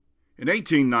In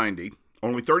 1890,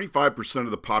 only 35%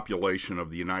 of the population of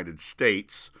the United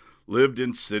States lived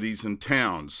in cities and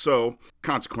towns, so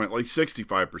consequently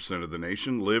 65% of the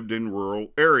nation lived in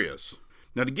rural areas.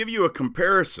 Now, to give you a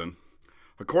comparison,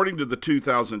 according to the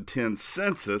 2010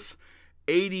 census,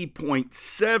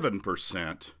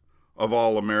 80.7% of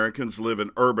all Americans live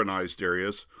in urbanized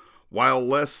areas, while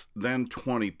less than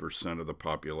 20% of the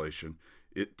population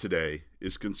today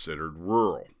is considered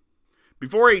rural.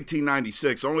 Before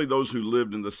 1896, only those who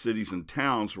lived in the cities and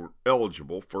towns were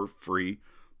eligible for free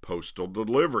postal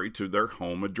delivery to their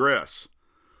home address.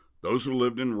 Those who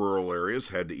lived in rural areas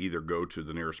had to either go to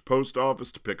the nearest post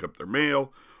office to pick up their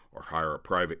mail or hire a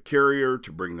private carrier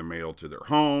to bring the mail to their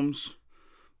homes.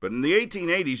 But in the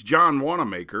 1880s, John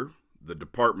Wanamaker, the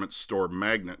department store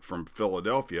magnate from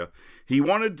Philadelphia, he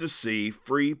wanted to see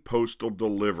free postal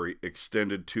delivery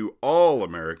extended to all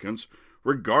Americans,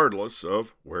 regardless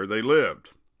of where they lived.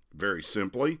 Very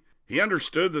simply, he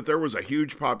understood that there was a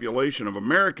huge population of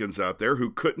Americans out there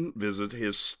who couldn't visit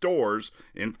his stores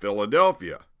in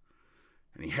Philadelphia.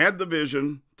 And he had the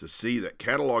vision to see that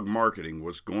catalog marketing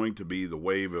was going to be the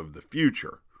wave of the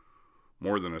future,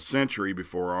 more than a century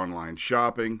before online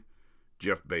shopping,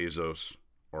 Jeff Bezos,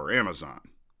 or Amazon.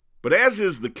 But as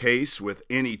is the case with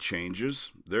any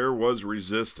changes, there was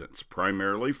resistance,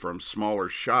 primarily from smaller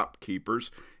shopkeepers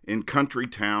in country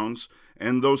towns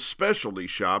and those specialty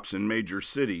shops in major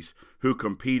cities who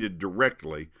competed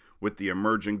directly with the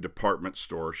emerging department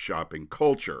store shopping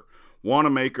culture.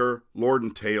 Wanamaker, Lord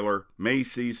 & Taylor,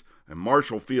 Macy's, and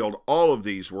Marshall Field, all of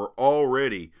these were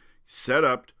already set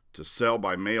up to sell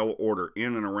by mail order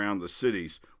in and around the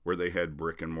cities where they had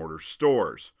brick and mortar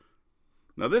stores.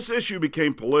 Now, this issue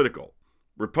became political.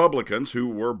 Republicans, who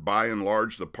were by and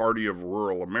large the party of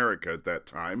rural America at that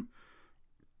time,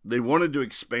 they wanted to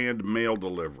expand mail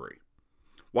delivery,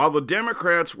 while the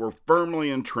Democrats were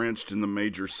firmly entrenched in the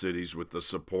major cities with the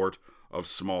support of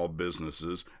small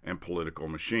businesses and political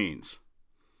machines.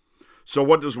 So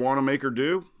what does Wanamaker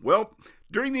do? Well,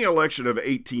 during the election of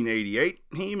 1888,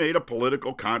 he made a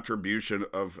political contribution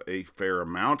of a fair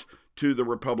amount to the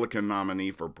Republican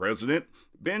nominee for president,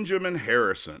 Benjamin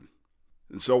Harrison.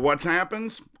 And so what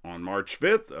happens? On March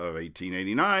 5th of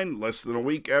 1889, less than a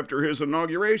week after his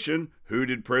inauguration, who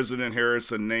did President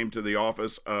Harrison name to the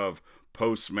office of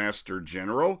Postmaster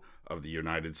General of the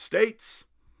United States?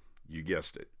 You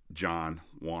guessed it, John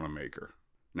Wanamaker.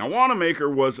 Now, Wanamaker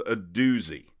was a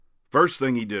doozy. First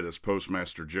thing he did as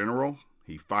Postmaster General,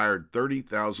 he fired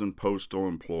 30,000 postal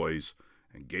employees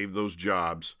and gave those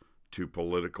jobs to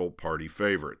political party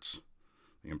favorites.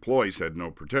 The employees had no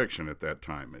protection at that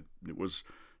time. It was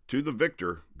to the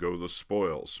victor go the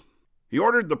spoils. He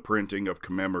ordered the printing of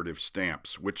commemorative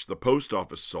stamps, which the post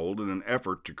office sold in an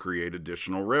effort to create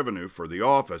additional revenue for the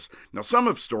office. Now, some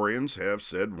historians have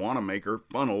said Wanamaker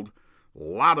funneled a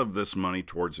lot of this money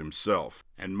towards himself,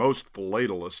 and most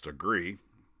philatelists agree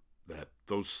that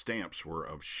those stamps were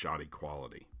of shoddy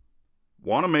quality.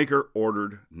 Wanamaker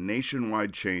ordered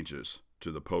nationwide changes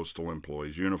to the postal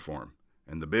employee's uniform,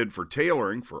 and the bid for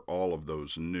tailoring for all of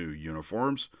those new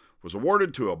uniforms was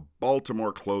awarded to a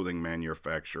Baltimore clothing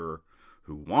manufacturer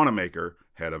who Wanamaker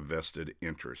had a vested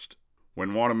interest.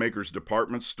 When Wanamaker's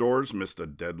department stores missed a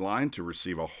deadline to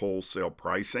receive a wholesale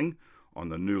pricing on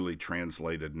the newly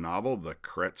translated novel The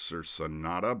Kreutzer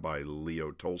Sonata by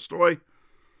Leo Tolstoy,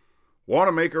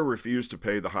 Wanamaker refused to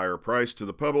pay the higher price to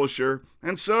the publisher,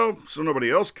 and so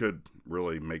nobody else could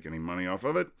really make any money off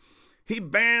of it, he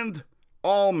banned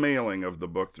all mailing of the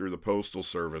book through the Postal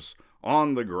Service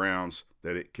on the grounds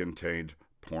that it contained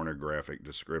pornographic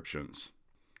descriptions.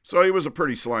 So he was a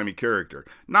pretty slimy character.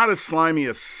 Not as slimy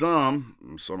as some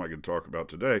I could talk about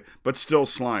today, but still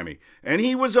slimy. And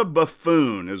he was a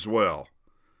buffoon as well.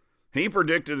 He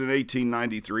predicted in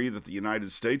 1893 that the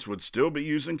United States would still be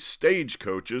using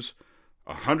stagecoaches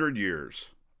 100 years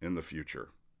in the future.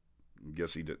 I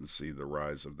guess he didn't see the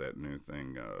rise of that new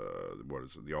thing,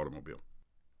 the automobile.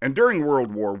 And during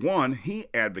World War I, he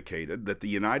advocated that the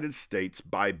United States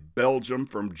buy Belgium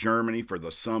from Germany for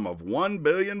the sum of $1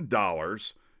 billion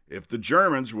if the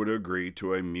Germans would agree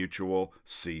to a mutual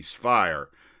ceasefire.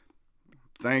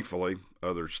 Thankfully,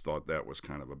 others thought that was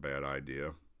kind of a bad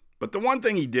idea. But the one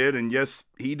thing he did, and yes,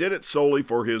 he did it solely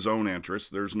for his own interests,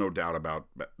 there's no doubt about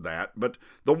that, but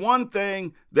the one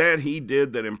thing that he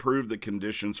did that improved the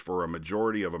conditions for a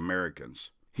majority of Americans,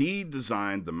 he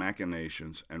designed the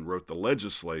machinations and wrote the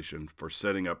legislation for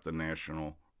setting up the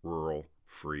National Rural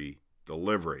Free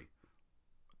Delivery,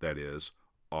 that is,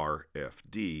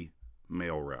 RFD,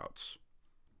 mail routes.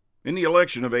 In the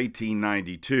election of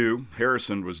 1892,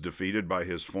 Harrison was defeated by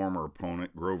his former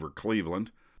opponent, Grover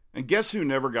Cleveland, And guess who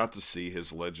never got to see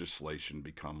his legislation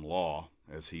become law,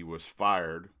 as he was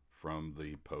fired from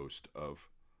the post of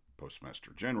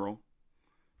Postmaster General,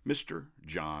 Mr.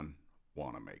 John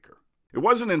Wanamaker. It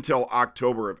wasn't until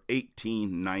October of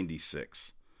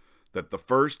 1896 that the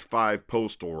first 5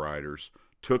 postal riders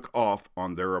took off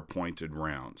on their appointed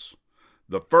rounds.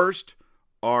 The first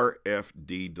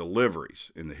RFD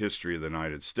deliveries in the history of the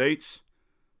United States,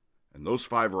 and those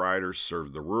 5 riders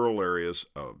served the rural areas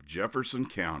of Jefferson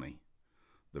County,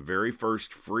 the very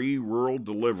first free rural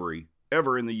delivery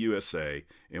ever in the USA,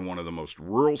 in one of the most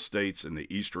rural states in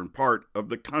the eastern part of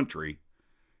the country,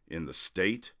 in the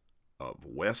state of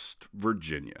West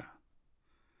Virginia.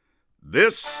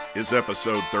 This is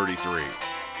episode 33.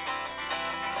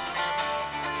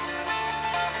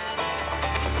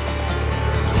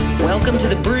 Welcome to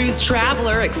the Brews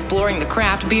Traveler, exploring the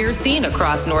craft beer scene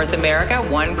across North America,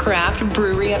 one craft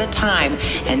brewery at a time.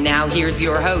 And now here's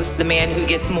your host, the man who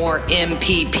gets more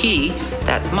MPP,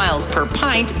 that's miles per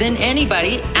pint, than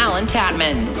anybody, Alan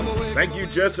Tatman. Thank you,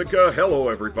 Jessica. Hello,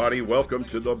 everybody. Welcome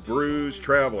to the Brews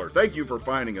Traveler. Thank you for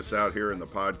finding us out here in the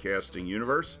podcasting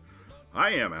universe.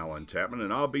 I am Alan Tatman,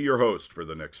 and I'll be your host for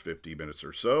the next 50 minutes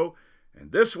or so.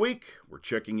 And this week, we're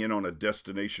checking in on a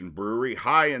destination brewery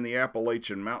high in the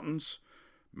Appalachian Mountains,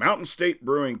 Mountain State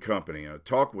Brewing Company, and a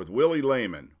talk with Willie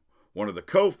Lehman, one of the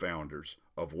co-founders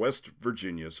of West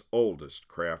Virginia's oldest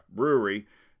craft brewery,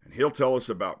 and he'll tell us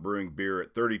about brewing beer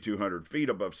at 3,200 feet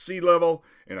above sea level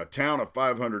in a town of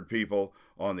 500 people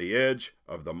on the edge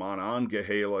of the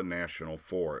Monongahela National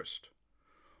Forest.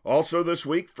 Also this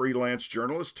week, freelance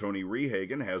journalist Tony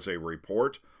Rehagen has a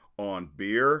report on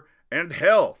beer and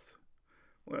health.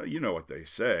 Well, you know what they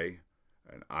say.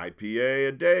 An IPA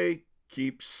a day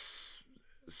keeps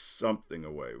something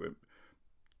away.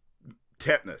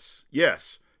 Tetanus.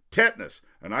 Yes, tetanus.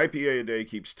 An IPA a day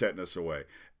keeps tetanus away.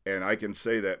 And I can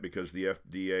say that because the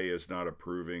FDA is not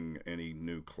approving any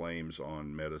new claims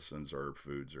on medicines or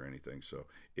foods or anything. So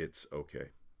it's okay.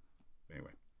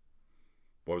 Anyway,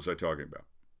 what was I talking about?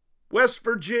 West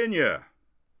Virginia.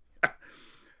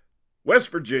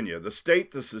 West Virginia, the state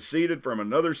that seceded from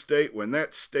another state when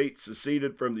that state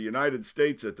seceded from the United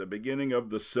States at the beginning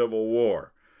of the Civil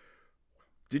War.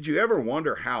 Did you ever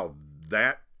wonder how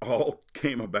that all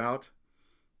came about?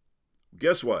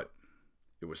 Guess what?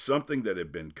 It was something that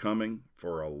had been coming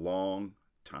for a long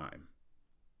time.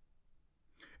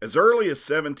 As early as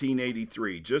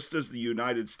 1783, just as the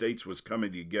United States was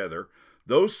coming together,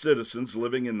 those citizens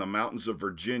living in the mountains of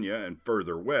Virginia and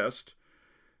further west,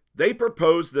 they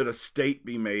proposed that a state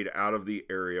be made out of the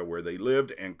area where they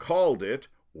lived and called it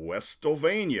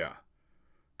Westsylvania.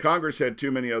 Congress had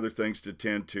too many other things to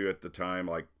tend to at the time,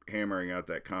 like hammering out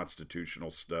that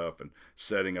constitutional stuff and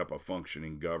setting up a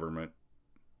functioning government.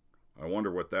 I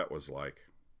wonder what that was like.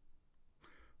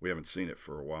 We haven't seen it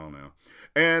for a while now.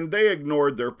 And they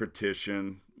ignored their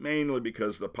petition, mainly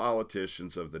because the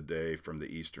politicians of the day from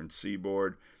the eastern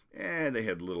seaboard, they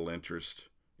had little interest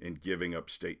in giving up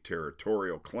state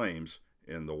territorial claims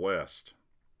in the West.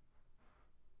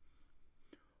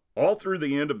 All through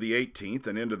the end of the 18th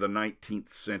and into the 19th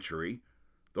century,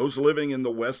 those living in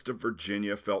the west of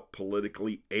Virginia felt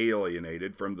politically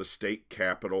alienated from the state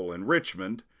capital in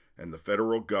Richmond and the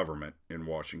federal government in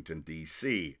Washington,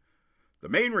 D.C. The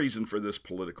main reason for this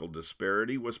political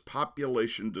disparity was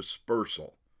population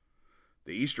dispersal.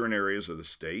 The eastern areas of the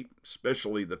state,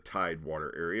 especially the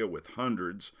Tidewater area with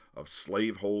hundreds of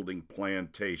slave-holding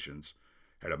plantations,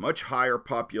 had a much higher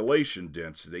population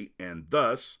density and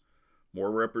thus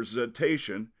more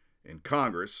representation in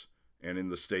Congress and in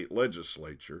the state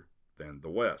legislature than the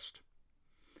West.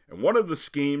 And one of the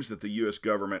schemes that the U.S.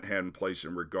 government had in place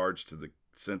in regards to the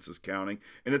census counting,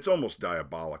 and it's almost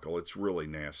diabolical, it's really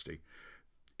nasty,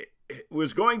 it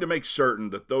was going to make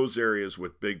certain that those areas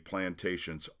with big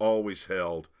plantations always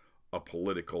held a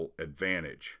political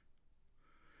advantage.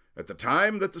 At the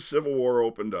time that the Civil War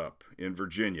opened up in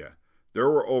Virginia, there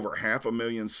were over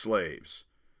 500,000 slaves,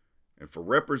 and for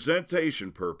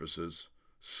representation purposes,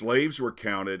 slaves were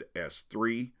counted as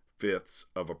 3/5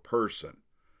 of a person,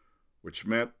 which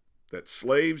meant that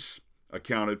slaves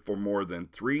accounted for more than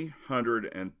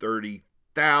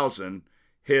 330,000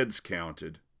 heads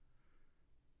counted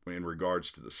in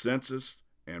regards to the census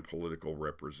and political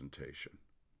representation.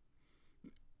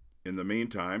 In the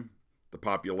meantime, the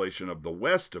population of the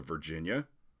west of Virginia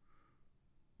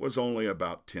was only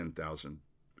about 10,000.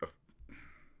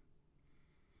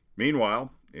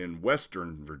 Meanwhile, in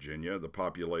western Virginia, the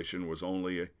population was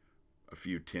only a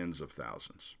few tens of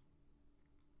thousands.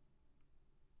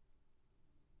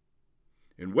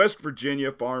 In West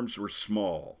Virginia, farms were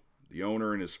small. The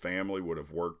owner and his family would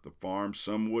have worked the farm.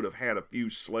 Some would have had a few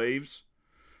slaves,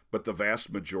 but the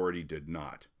vast majority did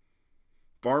not.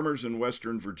 Farmers in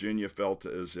Western Virginia felt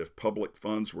as if public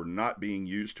funds were not being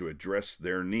used to address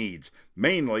their needs,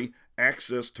 mainly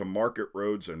access to market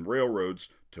roads and railroads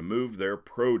to move their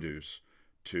produce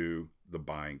to the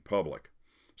buying public.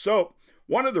 So,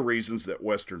 one of the reasons that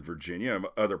Western Virginia and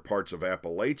other parts of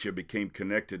Appalachia became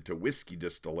connected to whiskey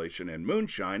distillation and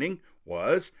moonshining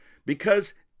was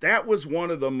because that was one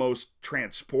of the most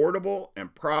transportable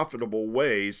and profitable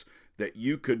ways that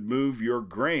you could move your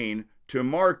grain to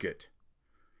market.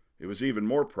 It was even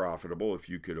more profitable if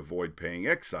you could avoid paying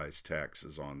excise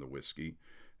taxes on the whiskey,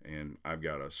 and I've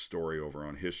got a story over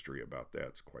on history about that.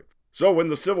 It's quite. So when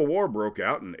the Civil War broke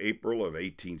out in April of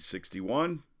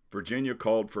 1861, Virginia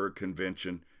called for a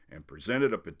convention and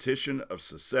presented a petition of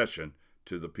secession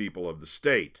to the people of the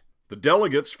state. The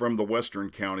delegates from the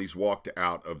western counties walked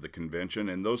out of the convention,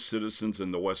 and those citizens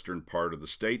in the western part of the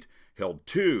state held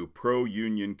 2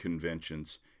 pro-union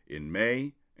conventions in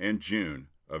May and June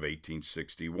of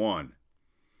 1861.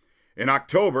 In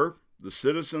October, the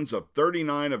citizens of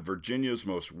 39 of Virginia's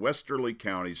most westerly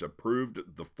counties approved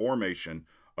the formation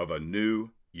of a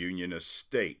new Unionist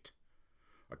state.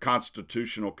 A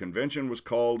constitutional convention was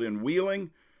called in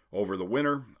Wheeling over the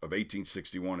winter of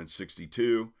 1861 and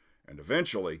 62, and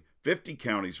eventually 50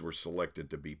 counties were selected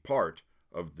to be part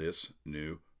of this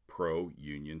new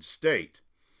pro-union state.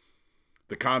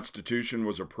 The Constitution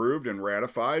was approved and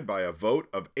ratified by a vote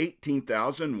of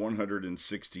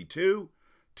 18,162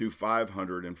 to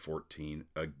 514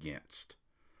 against.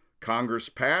 Congress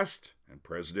passed, and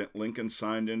President Lincoln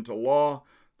signed into law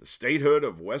the statehood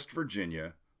of West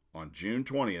Virginia on June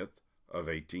 20th of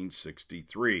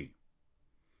 1863.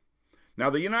 Now,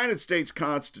 the United States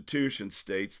Constitution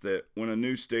states that when a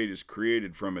new state is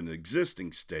created from an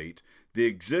existing state, the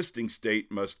existing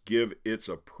state must give its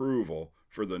approval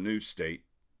for the new state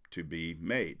to be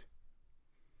made.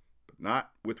 But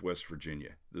not with West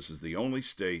Virginia. This is the only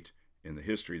state in the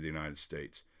history of the United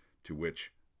States to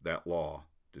which that law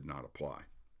did not apply.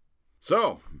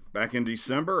 So, back in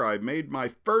December, I made my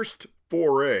first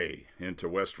foray into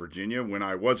West Virginia when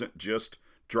I wasn't just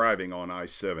driving on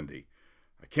I-70.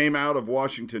 I came out of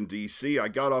Washington, D.C. I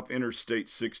got off Interstate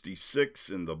 66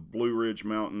 in the Blue Ridge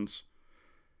Mountains,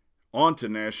 onto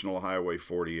National Highway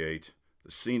 48,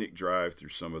 the scenic drive through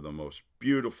some of the most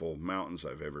beautiful mountains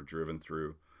I've ever driven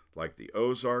through, like the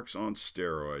Ozarks on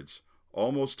steroids,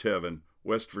 almost heaven,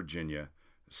 West Virginia.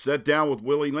 Sat down with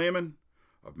Willie Lehman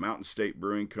of Mountain State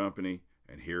Brewing Company,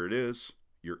 and here it is,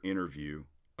 your interview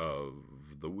of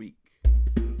the week.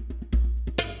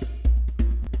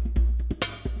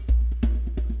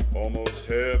 Almost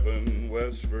heaven,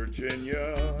 West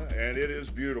Virginia, and it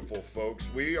is beautiful, folks.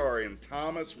 We are in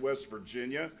Thomas, West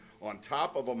Virginia, on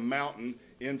top of a mountain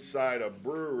inside a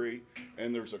brewery,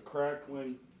 and there's a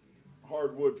crackling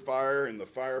hardwood fire in the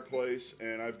fireplace,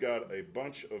 and I've got a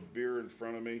bunch of beer in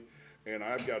front of me, and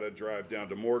I've got to drive down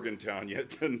to Morgantown yet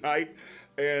tonight.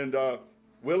 And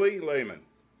Willie Lehman,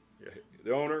 Yes.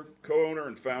 the owner, co-owner,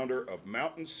 and founder of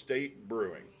Mountain State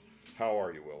Brewing. How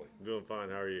are you, Willie? Doing fine.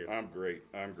 How are you? I'm great.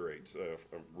 I'm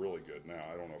really good now.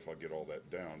 I don't know if I'll get all that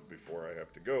down before I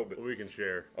have to go, but We can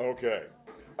share. okay.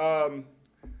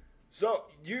 So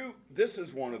this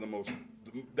is one of the most,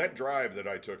 that drive that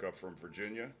I took up from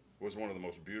Virginia was one of the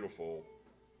most beautiful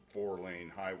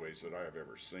 4-lane highways that I have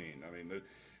ever seen. I mean,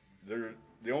 the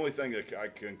only thing that I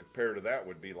can compare to that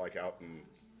would be like out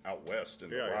west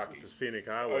in the Rockies. It's a scenic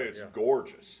highway. Oh, it's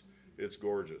gorgeous. It's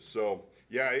gorgeous. So,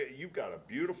 yeah, you've got a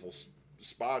beautiful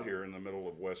spot here in the middle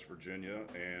of West Virginia,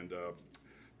 and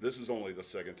this is only the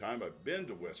second time I've been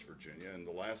to West Virginia, and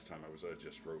the last time I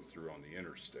just drove through on the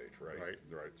interstate, right?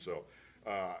 Right. So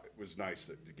it was nice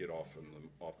to get off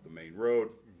the main road,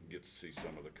 get to see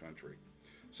some of the country.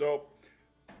 So,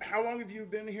 how long have you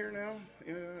been here now,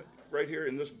 right here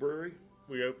in this brewery?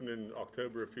 We opened in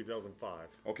October of 2005.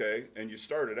 Okay, and you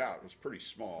started out, it was pretty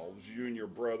small. It was you and your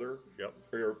brother. Yep.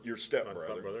 Or your stepbrother. My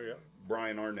stepbrother, yeah.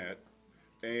 Brian Arnett.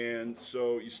 And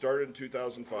so you started in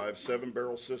 2005,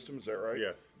 7-barrel system, is that right?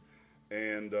 Yes.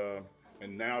 And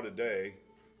now today,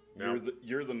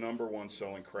 you're the number one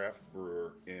selling craft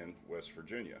brewer in West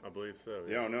Virginia. I believe so.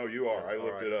 Yeah, no, you are. I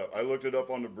looked it up. I looked it up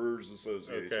on the Brewers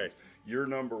Association. Okay. You're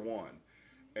number one.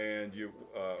 And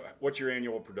what's your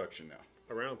annual production now?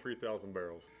 Around 3,000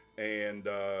 barrels. And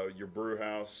your brew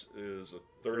house is a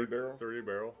 30 barrel? 30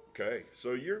 barrel. Okay,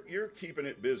 so you're keeping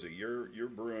it busy. You're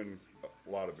brewing a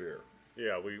lot of beer.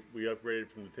 Yeah, we upgraded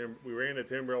from we ran the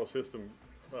 10 barrel system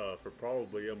for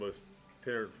probably almost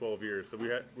 10 or 12 years. So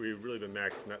we've really been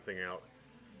maxing that thing out.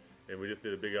 And we just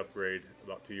did a big upgrade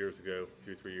about 2 years ago,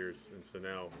 3 years, and so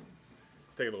now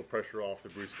it's taking a little pressure off the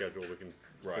brew schedule. We can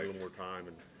spend a little more time.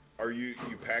 And Are you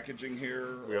packaging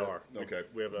here? we are. Okay.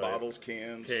 We have bottles,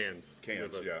 cans? Cans.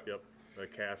 Cans, We have yeah. Yep. A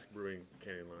cask brewing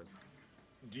canning line.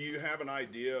 Do you have an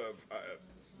idea of,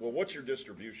 what's your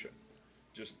distribution?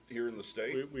 Just here in the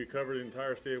state? We cover the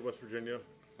entire state of West Virginia.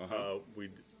 We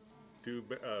do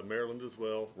Maryland as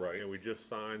well. Right. And we just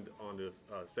signed on the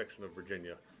section of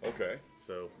Virginia. Okay.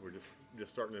 So we're just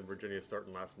starting in Virginia,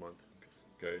 starting last month.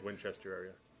 Okay. Winchester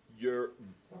area.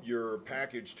 Your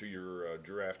package to your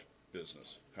draft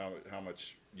business, how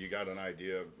much, you got an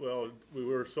idea of? Well, we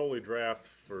were solely draft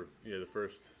for the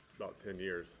first about 10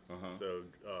 years. So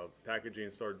packaging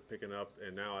started picking up,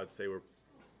 and now I'd say we're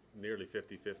nearly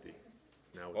 50-50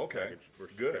 now with Okay. package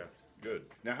versus Good. draft. Good.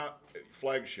 Now,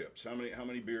 flagships, how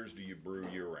many beers do you brew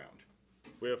year round?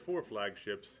 We have 4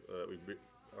 flagships that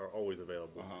are always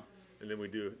available, and then we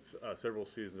do several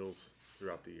seasonals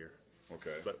throughout the year.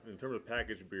 Okay. But in terms of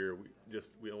packaged beer,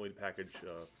 we only package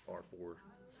our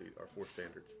 4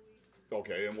 standards.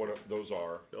 Okay, and what those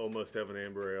are? The Almost Heaven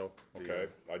Amber Ale. Okay,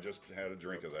 I just had a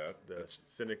drink of that. The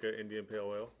Seneca Indian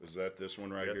Pale Ale. Is that this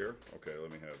one right Yes. here? Okay, let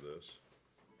me have this.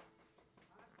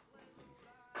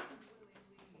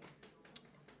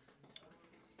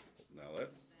 Now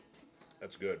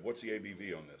that's good. What's the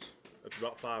ABV on this? It's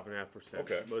about 5.5%.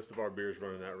 Okay. Most of our beers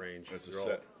run in that range. That's a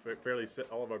They're all fairly set.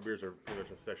 All of our beers are pretty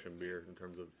much a session beer in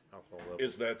terms of alcohol level.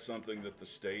 Is that something that the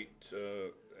state?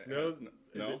 No.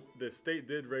 No. The state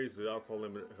did raise the alcohol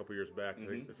limit a couple years back. I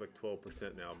think it's like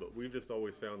 12% now. But we've just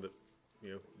always found that,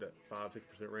 that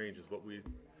 5-6% range is what we.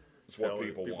 It's what sell.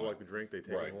 people want. like to drink. They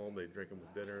take Right. them home. They drink them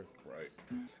with dinner. Right.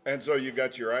 And so you've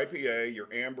got your IPA, your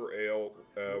Amber Ale.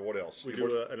 What else? We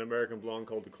do an American blonde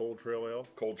called the Cold Trail Ale.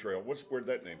 Cold Trail. Where'd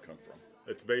that name come from?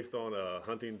 It's based on a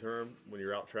hunting term. When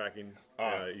you're out tracking,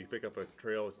 you pick up a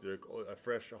trail. It's either a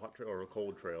fresh, hot trail, or a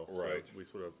cold trail. Right. So we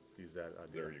sort of use that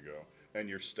idea. There you go. And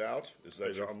your stout? Is that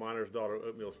It's our Miner's Daughter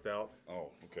Oatmeal Stout.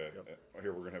 Oh, okay.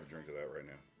 Here, we're going to have a drink of that right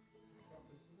now.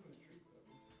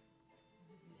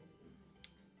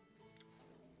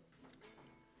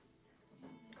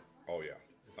 Oh, yeah.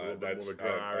 It's a little bit more of a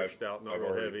dry Irish stout, not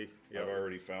real heavy. I've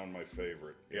already found my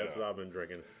favorite. Yeah, that's what I've been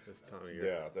drinking this time of year.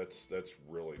 Yeah, that's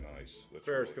really nice. That's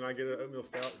Ferris, really... can I get an oatmeal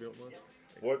stout if you don't mind?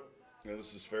 What? Now,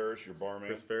 this is Ferris, your barman.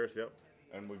 Chris Ferris, yep.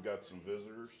 And we've got some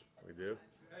visitors. We do.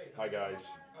 Hi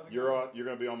guys, you're going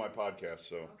to be on my podcast,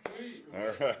 so.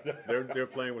 All right. They're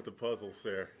playing with the puzzles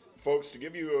there. Folks, to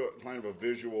give you a kind of a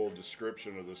visual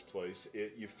description of this place,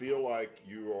 you feel like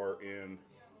you are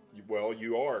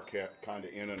kind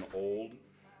of in an old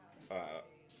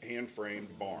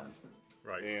hand-framed barn.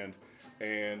 Right.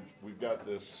 And we've got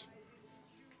this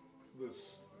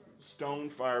stone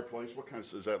fireplace. What kind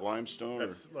is that, limestone?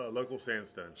 That's local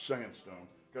sandstone. Sandstone.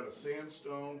 Got a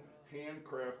sandstone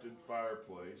handcrafted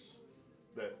fireplace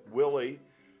that Willie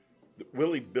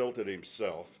built it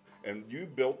himself, and you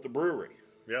built the brewery.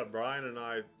 Yeah, Brian and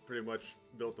I pretty much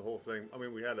built the whole thing. I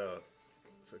mean, we had a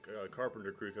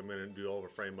carpenter crew come in and do all the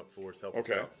frame up for us, help us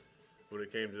out. When it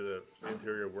came to the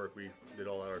interior work, we did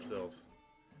all that ourselves,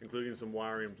 including some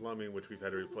wiring and plumbing, which we've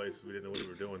had to replace. We didn't know what we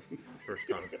were doing first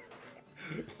time.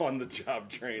 On the job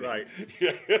training. Right.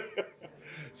 Yeah.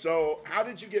 So, how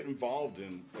did you get involved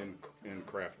in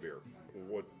craft beer?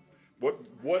 What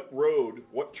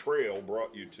trail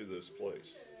brought you to this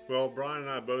place? Well, Brian and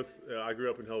I both, I grew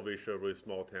up in Helvetia, a really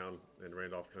small town in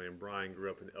Randolph County, and Brian grew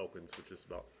up in Elkins, which is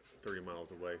about 30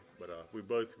 miles away. But we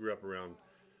both grew up around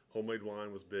homemade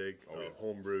wine was big,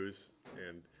 home brews,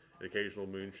 and the occasional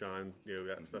moonshine,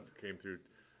 that stuff that came through.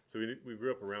 So we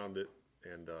grew up around it,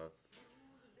 and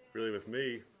really with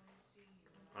me,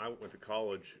 I went to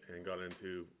college and got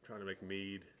into trying to make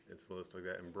mead and some other stuff like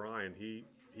that. And Brian, he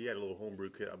had a little homebrew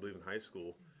kit, I believe, in high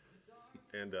school.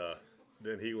 And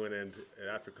then he went in, and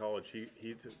after college, he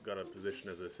got a position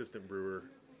as an assistant brewer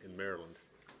in Maryland.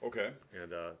 Okay.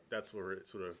 And that's where it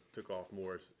sort of took off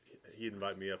more. He'd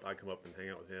invite me up, I'd come up and hang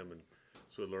out with him and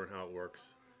sort of learn how it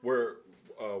works. Where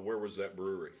was that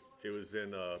brewery? It was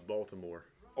in Baltimore.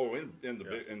 Oh, in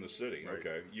the city. Right.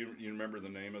 Okay. You remember the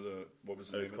name of what was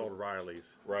the name? It's called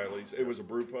Riley's. Riley's. It was a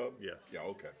brew pub? Yes. Yeah,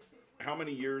 okay. How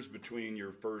many years between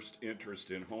your first interest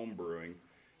in home brewing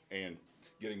and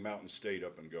getting Mountain State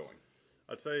up and going?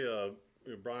 I'd say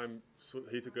Brian,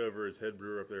 he took over as head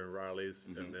brewer up there in Riley's,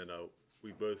 and then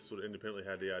we both sort of independently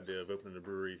had the idea of opening a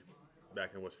brewery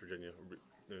back in West Virginia,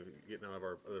 getting out of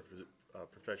our other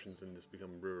professions and just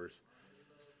becoming brewers.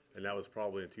 And that was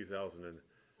probably in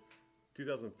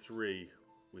 2003.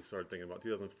 we started thinking about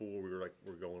 2004. We were like,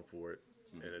 we're going for it,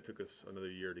 and it took us another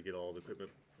year to get all the equipment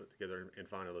put together and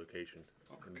find a location,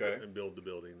 and build the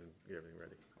building and get everything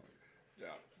ready. Yeah.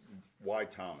 Why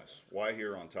Thomas? Why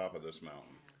here on top of this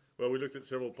mountain? Well, we looked at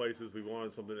several places. We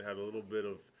wanted something that had a little bit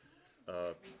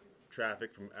of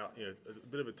traffic from out, a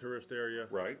bit of a tourist area.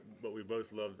 Right. But we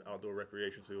both loved outdoor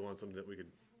recreation, so we wanted something that we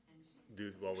could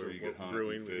do while we were hunt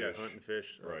brewing. and We got fish. hunt and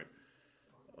fish, Right.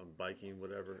 Biking,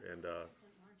 whatever. And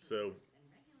so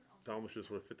Thomas just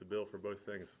sort of fit the bill for both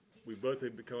things. We both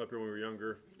had come up here when we were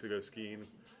younger to go skiing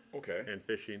Okay. and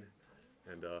fishing.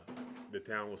 And the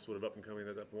town was sort of up and coming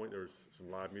at that point. There was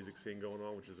some live music scene going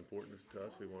on, which is important to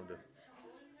us. We wanted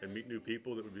to meet new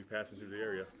people that would be passing through the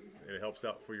area, and it helps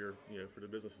out for for the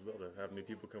business as well to have new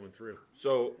people coming through.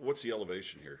 So what's the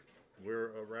elevation here?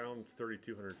 We're around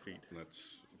 3,200 feet. And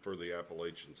that's for the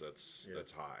Appalachians.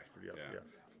 That's high. Pretty up, yeah.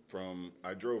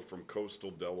 I drove from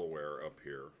coastal Delaware up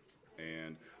here,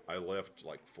 and I left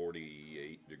like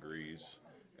 48 degrees,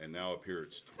 and now up here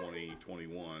it's 20,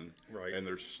 21, Right. and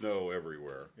there's snow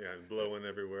everywhere. Yeah, and blowing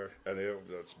everywhere. And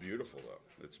that's beautiful,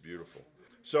 though. It's beautiful.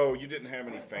 So you didn't have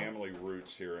any family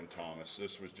roots here in Thomas.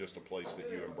 This was just a place that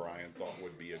you and Brian thought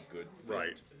would be a good fit.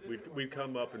 Right. We'd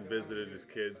come up and visited as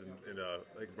kids, and I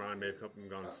think Brian may have come and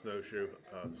gone snow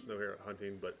hare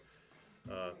hunting, but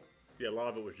a lot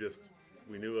of it was just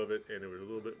we knew of it, and it was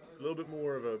a little bit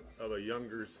more of a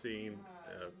younger scene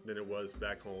than it was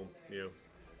back home.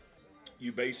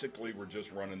 You basically were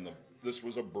just running this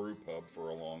was a brew pub for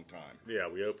a long time. Yeah,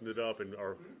 we opened it up, and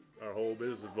our whole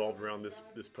business evolved around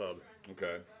this pub.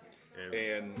 Okay.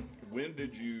 And when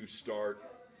did you start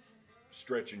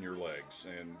stretching your legs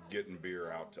and getting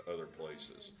beer out to other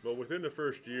places? Well, within the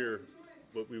first year,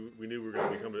 but we knew we were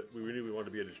going to we knew we wanted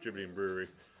to be a distributing brewery.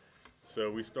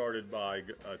 So we started by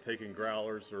taking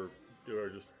growlers or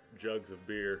just jugs of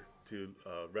beer to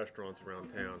restaurants around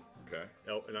town. Okay.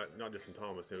 And not just in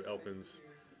Thomas, Elkins,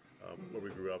 where we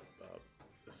grew up,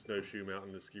 the Snowshoe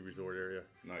Mountain, the ski resort area.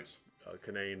 Nice.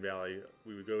 Canaan Valley.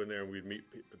 We would go in there and we'd meet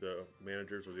the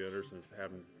managers or the owners and just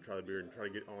have them try the beer and try to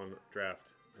get on draft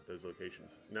at those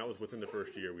locations. And that was within the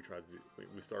first year. We got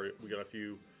a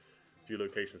few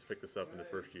locations picked us up in the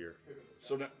first year.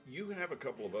 So now you have a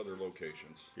couple of other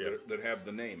locations Yes. that have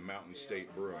the name Mountain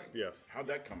State Brewing. Yes. How'd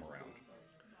that come around?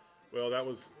 Well, that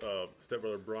was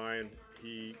stepbrother Brian.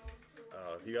 He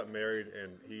got married,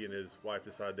 and he and his wife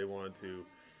decided they wanted to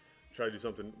try to do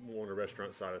something more on the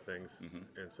restaurant side of things.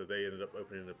 Mm-hmm. And so they ended up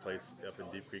opening a place up in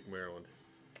Deep Creek, Maryland.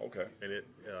 Okay. And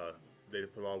they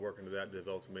put a lot of work into that,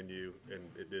 developed a menu, and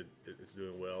it's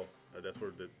doing well. That's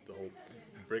where the whole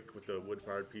brick with the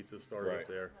wood-fired pizza started Right. up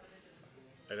there.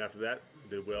 And after that,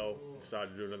 did well.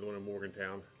 Decided to do another one in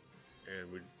Morgantown,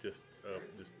 and we just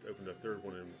opened a third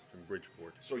one in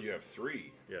Bridgeport. So you have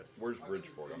three. Yes. Where's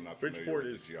Bridgeport? I'm not Bridgeport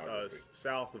familiar with is the geography.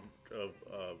 south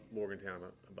of Morgantown,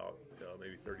 about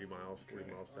maybe 30 miles, 40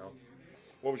 miles south.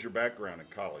 What was your background in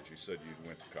college? You said you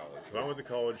went to college. So I went to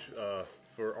college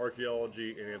for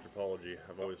archaeology and anthropology.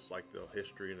 I've always liked the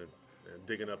history and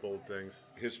digging up old things.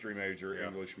 History major, Yeah.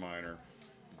 English minor,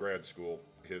 grad school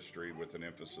history with an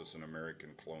emphasis in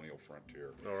American colonial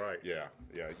frontier. All right. Yeah.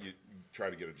 You try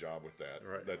to get a job with that.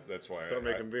 All right. That's why Start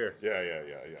making beer. Yeah.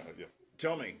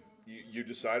 Tell me, you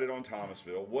decided on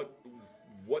Thomasville.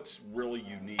 What's really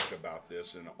unique about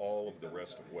this and all of the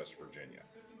rest of West Virginia?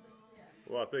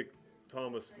 Well, I think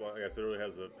Thomas, like I said earlier,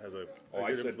 has a Oh,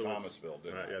 I good said influence. Thomasville,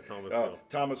 didn't Right, I? yeah, Thomasville.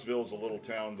 Thomasville's a little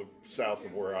town south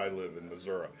of where I live in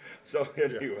Missouri. So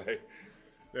anyway,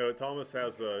 No, Thomas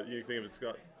has a unique thing. It's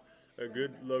got a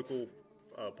good local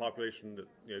population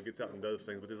that gets out and does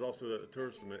things, but there's also a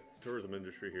tourism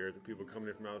industry here. That people coming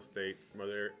in from out of state, from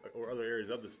other areas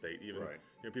of the state. Even Right.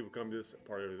 People come to this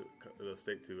part of the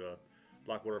state to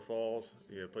Blackwater Falls,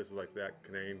 places like that,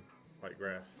 Canaan,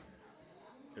 Whitegrass,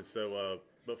 and so.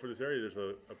 But for this area, there's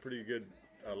a pretty good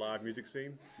live music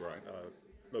scene. Right.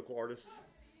 Local artists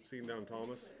scene down in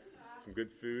Thomas. Some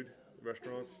good food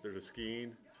restaurants. There's a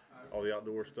skiing, all the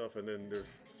outdoor stuff, and then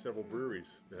there's several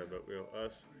breweries that have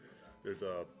us. There's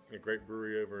a great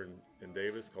brewery over in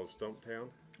Davis called Stumptown,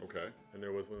 okay. and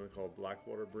there was one called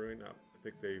Blackwater Brewing. I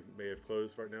think they may have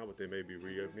closed right now, but they may be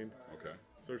reopening. Okay.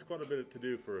 So there's quite a bit to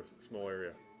do for a small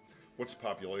area. What's the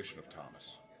population of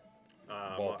Thomas?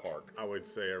 Ballpark. I would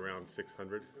say around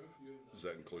 600. Does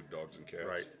that include dogs and cats?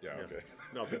 Right. Yeah. Okay.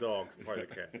 Not the dogs, probably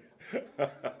the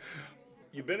cats.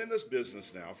 You've been in this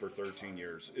business now for 13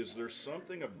 years. Is there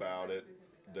something about it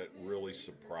that really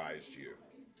surprised you?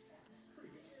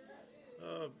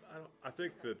 I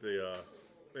think that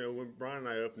when Brian and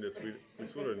I opened this, we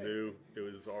sort of knew it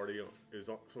was sort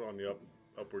of on the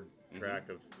upward track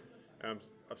of. I'm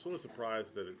sort of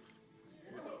surprised that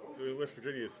in West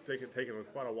Virginia, it's taken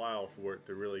quite a while for it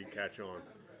to really catch on.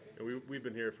 And we've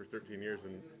been here for 13 years,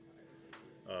 and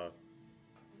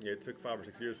it took 5 or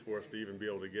 6 years for us to even be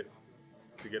able to get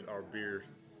our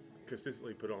beers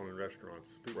consistently put on in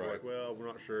restaurants. People are like, well, we're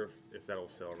not sure if that'll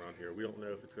sell around here. We don't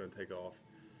know if it's going to take off.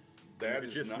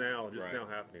 It's just now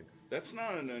happening. That's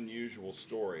not an unusual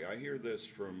story. I hear this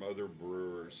from other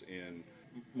brewers in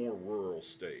more rural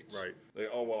states. Right.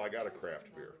 I got a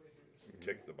craft beer.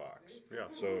 Tick the box. Yeah.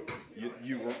 So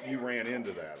you ran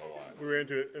into that a lot. We ran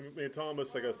into it. I mean,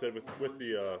 Thomas, like I said, with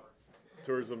the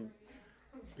tourism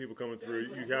people coming through,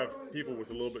 you have people with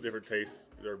a little bit different tastes.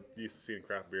 They're used to seeing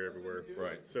craft beer everywhere.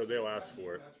 Right. So they'll ask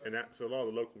for it, and so a lot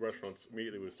of the local restaurants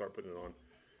immediately would start putting it on.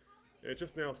 And it's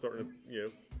just now starting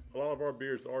to, a lot of our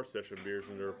beers are session beers,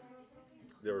 and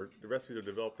the recipes are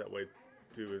developed that way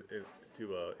to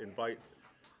invite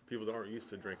people that aren't used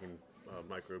to drinking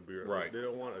micro beer. Right. They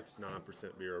don't want a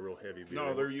 9% beer, a real heavy beer.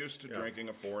 No, they're used to drinking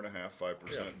a 4.5%,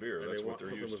 5% beer. And That's they what want they're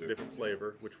something used with to. different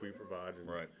flavor, which we provide. And,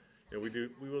 Right.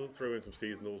 We will throw in some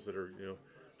seasonals that are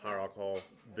higher alcohol,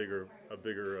 a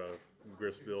bigger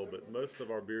grist bill, but most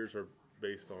of our beers are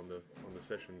based on the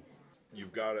session.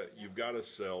 You've got to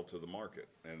sell to the market,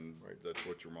 and that's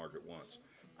what your market wants.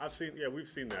 We've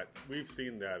seen that. We've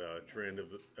seen that trend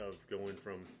of going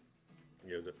from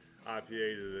the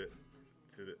IPA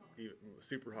to the even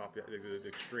super hop, the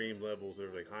extreme levels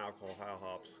of like high alcohol, high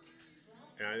hops.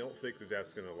 And I don't think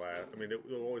that's going to last. I mean,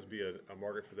 there'll always be a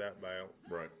market for that, but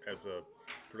as a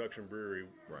production brewery,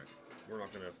 we're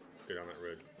not going to go down that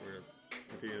road. We're going to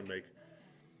continue to make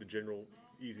the general,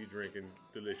 easy drinking,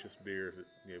 delicious beer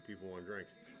that people want to drink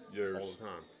all the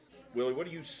time. Willie, what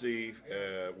do you see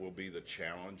will be the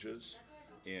challenges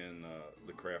in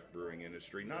the craft brewing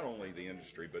industry? Not only the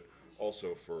industry, but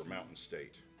also for Mountain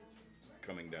State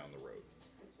coming down the road.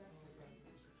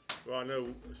 Well, I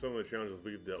know some of the challenges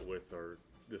we've dealt with are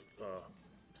just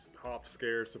hop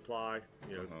scarce supply.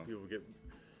 People get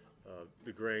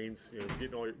the grains.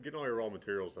 Getting all your raw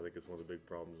materials, I think, is one of the big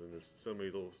problems. And there's so many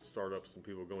little startups and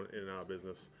people going in and out of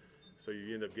business. So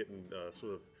you end up getting the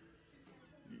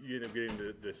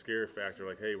scare factor.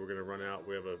 Like, hey, we're going to run out.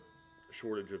 We have a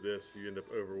shortage of this. You end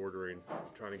up over ordering,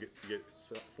 trying to get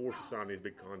forced to sign these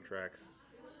big contracts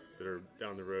that are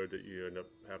down the road that you end up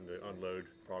having to unload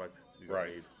product you don't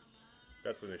need.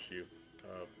 That's an issue.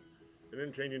 And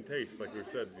then changing tastes, like we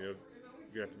said,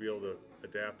 you have to be able to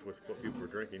adapt with what people are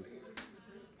drinking.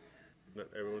 Not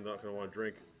everyone's not going to want to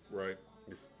drink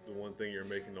it's the one thing you're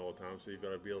making all the time, so you've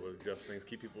got to be able to adjust things,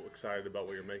 keep people excited about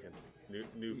what you're making.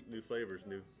 New flavors,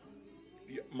 new.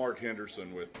 Yeah, Mark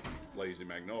Henderson with Lazy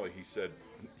Magnolia, he said,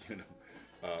 it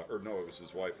was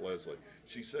his wife Leslie.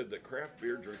 She said that craft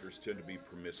beer drinkers tend to be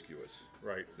promiscuous.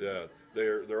 Right. Yeah,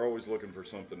 they're always looking for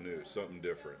something new, something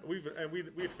different. We've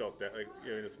felt that. Like,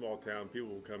 in a small town, people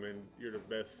will come in. You're the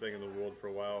best thing in the world for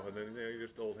a while, and then you're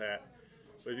just old hat.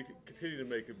 But if you continue to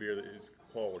make a beer that is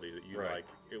quality that you like,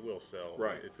 it will sell.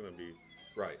 Right. It's going to be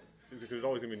right. Because there's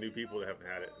always going to be new people that haven't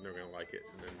had it, and they're going to like it,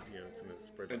 and then it's going to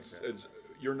spread like that. It's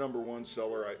your number one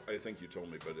seller. I think you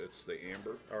told me, but it's the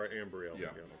Amber. All right, Amber Ale.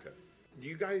 Yeah. Okay. Do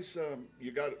you guys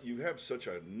you have such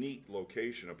a neat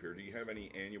location up here? Do you have any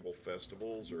annual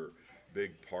festivals or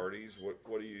big parties?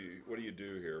 What do you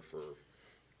do here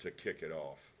to kick it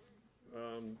off?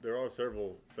 There are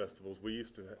several festivals. We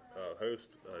used to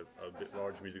host a bit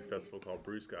large music festival called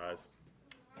Brew Skies.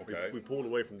 Okay. We pulled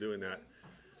away from doing that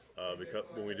because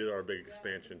when we did our big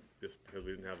expansion, just because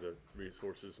we didn't have the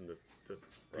resources and the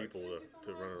people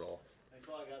to run it all. Thanks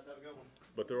a lot, guys. Have a good one.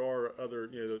 But there are other,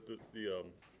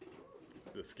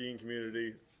 the skiing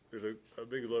community. There's a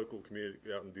big local community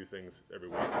get out and do things every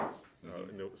week.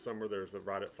 In the summer, there's a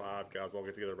Ride at 5. Guys all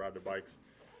get together, ride their bikes.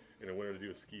 In the winter, to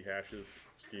do ski hashes,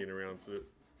 skiing around. So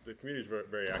the community is very,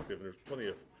 very active, and there's plenty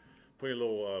of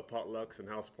little potlucks and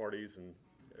house parties and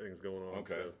things going on.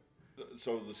 Okay.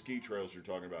 So the ski trails you're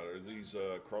talking about, are these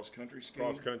cross-country skiing?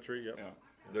 Cross-country, yep. Yeah.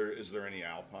 Is there any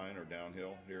alpine or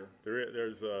downhill here?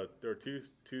 There are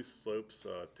two slopes,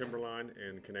 Timberline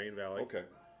and Canaan Valley. Okay.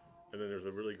 And then there's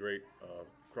a really great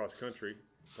cross-country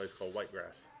place called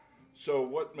Whitegrass. So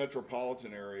what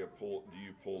metropolitan area do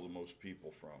you pull the most people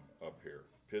from up here?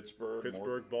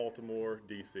 Pittsburgh, Baltimore,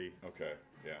 D.C. Okay,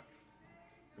 yeah.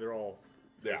 They're all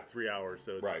 3 hours,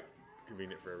 so it's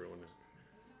convenient for everyone to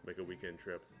make a weekend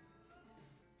trip.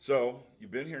 So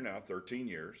you've been here now 13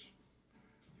 years.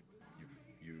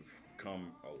 You've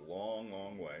come a long,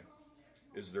 long way.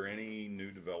 Is there any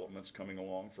new developments coming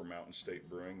along for Mountain State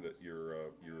Brewing that your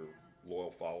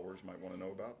loyal followers might want to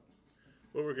know about?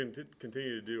 Well, we're going to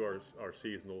continue to do our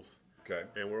seasonals. Okay.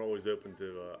 And we're always open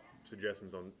to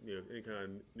suggestions on any kind of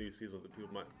new seasonal that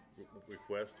people might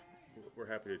request, we're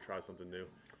happy to try something new.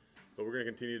 But we're going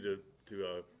to continue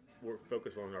to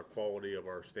focus on our quality of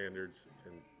our standards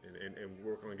and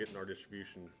work on getting our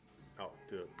distribution out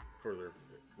to further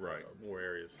more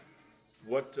areas.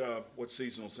 What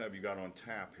seasonals have you got on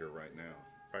tap here right now?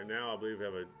 Right now, I believe we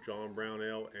have a John Brown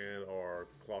Ale and our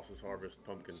Colossus Harvest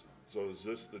Pumpkin. So is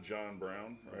this the John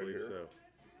Brown right I believe here? so.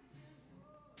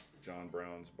 John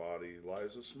Brown's body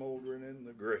lies a smoldering in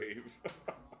the grave.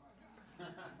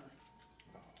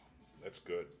 That's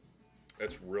good.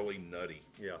 That's really nutty.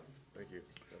 Yeah, thank you.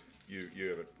 You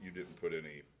didn't put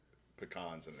any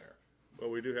pecans in there. Well,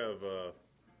 we do have. I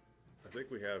think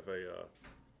we have a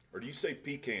Or do you say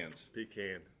pecans?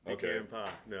 pecan Okay. pie.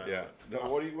 No, Yeah. No,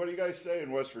 what do you guys say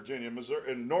in West Virginia?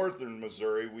 Missouri, in northern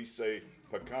Missouri, we say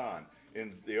pecan.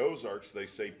 In the Ozarks, they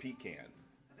say pecan.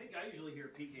 I think I usually hear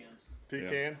pecans.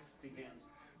 Pecan. Pecans.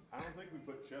 I don't think we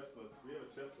put chestnuts. We have a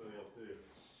chestnut ale too.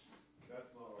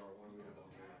 That's not our one we have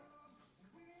on there.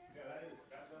 Yeah,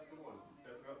 that's the one.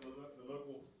 That's got the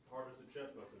local harvested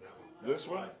chestnuts in that one. This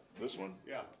one? This one?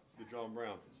 Yeah, the John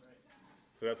Brown.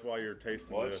 So that's why you're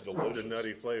tasting Well, that's the delicious.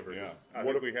 nutty flavor. Yeah. I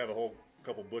think we have a whole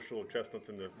couple bushel of chestnuts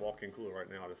in the walk-in cooler right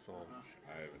now. I just saw them.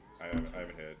 I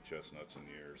haven't had chestnuts in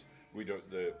years. We don't.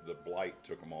 The blight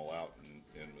took them all out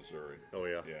in Missouri. Oh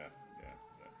yeah. Yeah.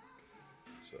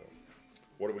 So,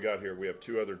 what do we got here? We have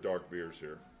two other dark beers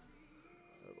here.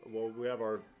 Well, we have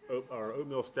our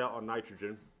oatmeal stout on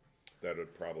nitrogen, That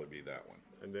would probably be that one.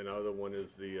 and then the other one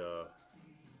is the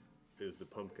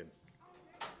pumpkin.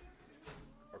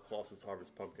 Our Colossus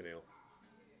Harvest Pumpkin Ale.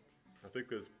 I think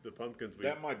the pumpkins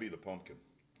That might be the pumpkin.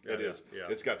 Yeah, It is. yeah.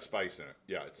 It's got spice in it.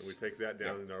 Yeah. It's. and we take that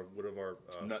down in our wood of our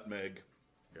nutmeg.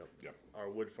 Yep. Our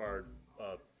wood-fired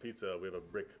pizza. We have a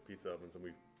brick pizza ovens, and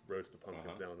we roast the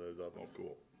pumpkins down in those Oh, ovens.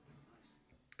 cool.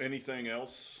 Anything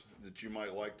else that you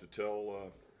might like to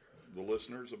tell the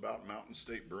listeners about Mountain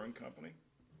State Brewing Company?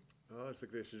 I just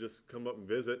think they should just come up and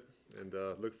visit and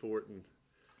look for it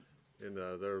in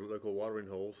their local watering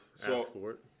holes. So, ask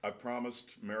for it. I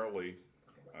promised Marilee,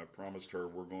 I promised her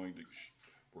we're going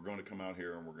to come out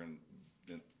here and we're going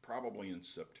to probably in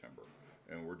September,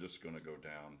 and we're just going to go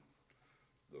down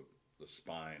the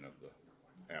spine of the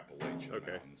Appalachian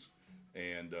Mountains.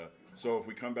 And so if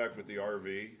we come back with the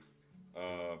RV,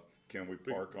 can we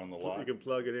park on the lot? You can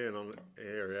plug it in on the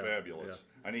air. Yeah. Fabulous.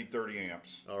 Yeah. I need 30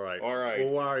 amps. All right. All right.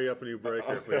 We'll wire you up a new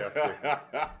breaker if we have to.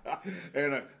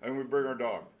 And we bring our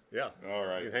dog. Yeah. All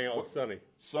right. You can hang out with Sonny.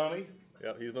 Sonny,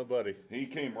 Yep, he's my buddy. he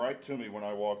came right to me when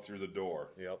I walked through the door.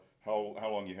 Yep. How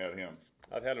long you had him?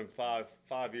 I've had him five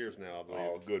years now, I believe.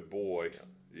 Oh, good boy.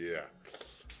 Yeah.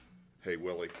 Hey,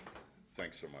 Willie,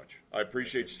 thanks so much. I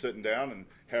appreciate you sitting down and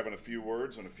having a few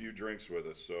words and a few drinks with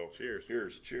us. So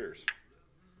Cheers. Cheers.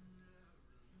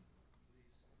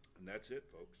 And that's it,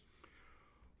 folks.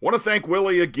 Want to thank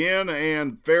Willie again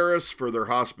and Ferris for their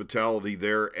hospitality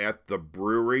there at the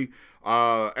brewery.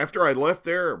 After I left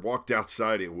there, I walked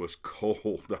outside. It was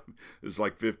cold. It was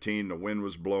like 15. The wind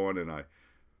was blowing, and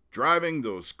driving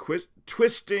those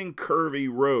twisting, curvy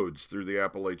roads through the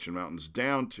Appalachian Mountains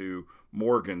down to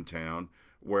Morgantown,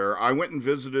 where I went and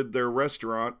visited their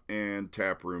restaurant and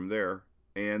tap room there.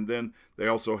 And then they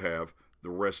also have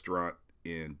the restaurant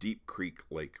in Deep Creek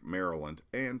Lake, Maryland,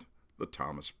 and the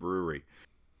Thomas Brewery.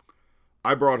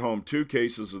 I brought home 2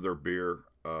 cases of their beer,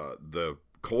 the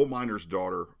Coal Miner's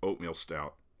Daughter Oatmeal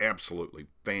Stout, absolutely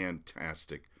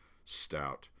fantastic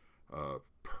stout,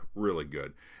 really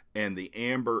good. And the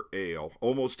Amber Ale,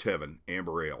 Almost Heaven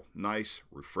Amber Ale, nice,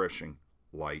 refreshing,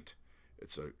 light.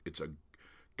 It's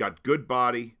got good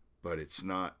body, but it's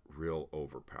not real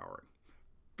overpowering.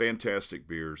 Fantastic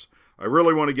beers. I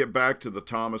really want to get back to the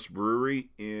Thomas Brewery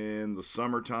in the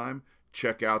summertime.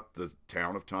 Check out the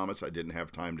town of Thomas. I didn't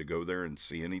have time to go there and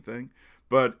see anything,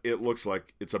 but it looks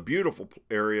like it's a beautiful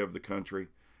area of the country,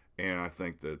 and I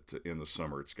think that in the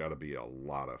summer it's got to be a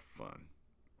lot of fun.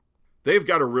 They've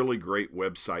got a really great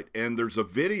website, and there's a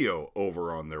video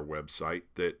over on their website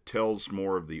that tells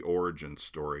more of the origin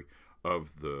story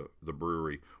of the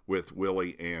brewery with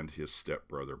Willie and his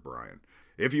stepbrother Brian.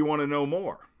 If you want to know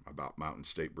more about Mountain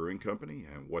State Brewing Company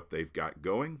and what they've got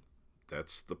going,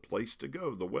 that's the place to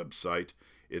go, the website.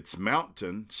 It's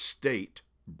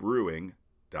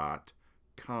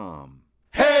mountainstatebrewing.com.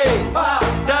 Hey!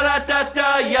 Ha!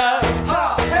 Da-da-da-da, ja!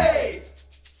 Ha! Hey!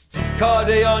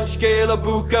 Cardion scale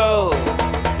buccal.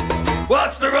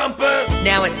 What's the rumpus?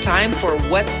 Now it's time for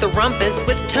What's the Rumpus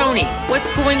with Tony. What's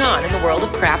going on in the world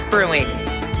of craft brewing?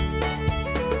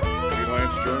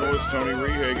 Freelance journalist Tony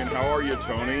Rehagen. How are you,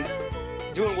 Tony?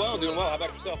 Doing well. How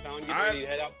about yourself, Alan? Getting ready to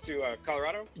head out to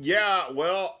Colorado? Yeah,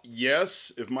 well,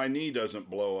 yes, if my knee doesn't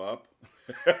blow up.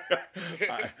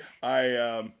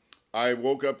 I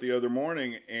woke up the other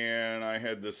morning and I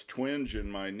had this twinge in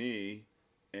my knee,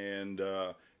 and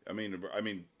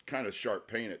kind of sharp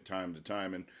pain at time to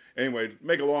time. And anyway,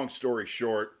 make a long story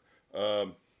short,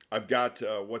 I've got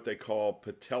what they call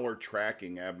patellar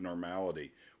tracking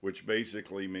abnormality, which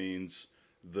basically means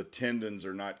the tendons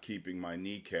are not keeping my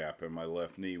kneecap and my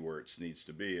left knee where it needs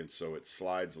to be, and so it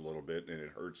slides a little bit and it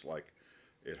hurts like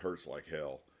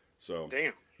hell. So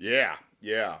Damn.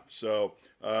 yeah. So,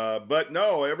 but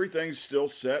no, everything's still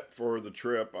set for the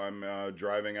trip. I'm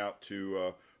driving out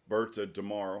to Bertha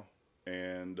tomorrow,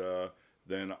 and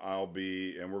then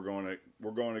we're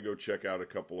going to go check out a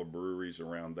couple of breweries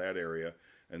around that area,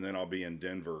 and then I'll be in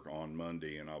Denver on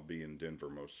Monday, and I'll be in Denver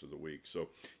most of the week. So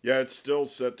yeah, it's still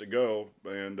set to go,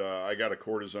 and I got a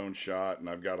cortisone shot, and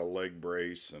I've got a leg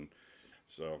brace, and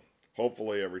so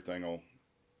hopefully everything will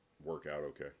work out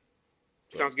okay.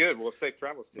 So, sounds good. Well, safe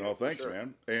travels to you. well, thanks,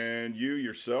 man. And you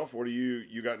yourself, what do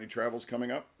you got any travels coming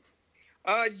up?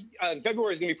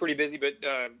 February is going to be pretty busy, but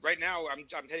right now I'm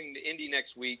heading to Indy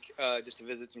next week just to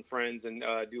visit some friends and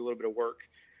do a little bit of work.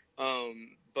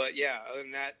 But yeah, other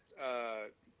than that,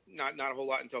 not a whole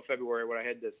lot until February when I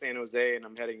head to San Jose, and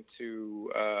I'm heading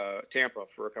to Tampa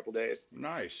for a couple days.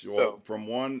 Nice. Well, So from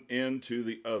one end to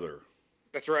the other.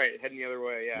 that's right, heading the other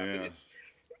way. Yeah, Yeah.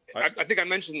 I think I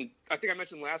mentioned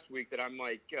last week that I'm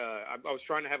like I was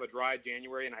trying to have a dry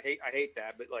January, and I hate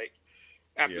that, but like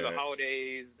after the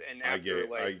holidays and after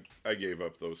I gave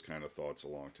up those kind of thoughts a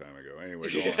long time ago. Anyway,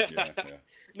 go on. Yeah.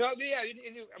 No, yeah.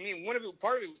 I mean,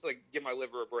 part of it was like give my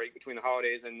liver a break between the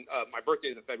holidays, and my birthday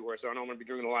is in February, so I know I'm going to be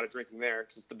doing a lot of drinking there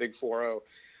because it's the big 4-0.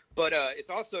 But it's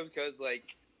also because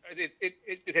like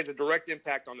it has a direct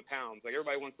impact on the pounds. Like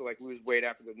everybody wants to like lose weight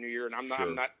after the new year, and I'm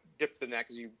not different than that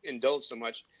because you indulge so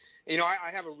much. You know, I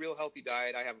have a real healthy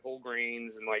diet. I have whole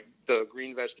grains and like the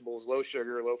green vegetables, low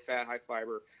sugar, low fat, high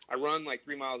fiber. I run like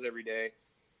 3 miles every day,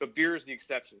 but beer is the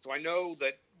exception. So I know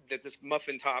that this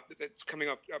muffin top that's coming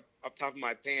up top of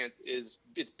my pants it's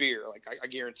beer. Like I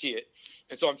guarantee it.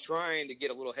 And so I'm trying to get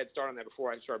a little head start on that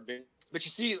before I start binging. But you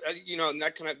see, and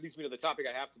that kind of leads me to the topic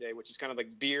I have today, which is kind of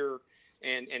like beer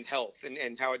and health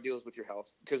and how it deals with your health.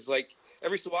 Because like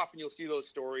every so often you'll see those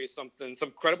stories, some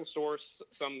credible source,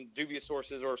 some dubious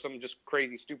sources, or some just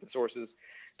crazy stupid sources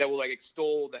that will like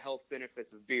extol the health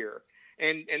benefits of beer.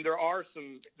 And there are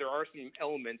some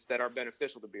elements that are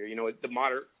beneficial to beer. You know, the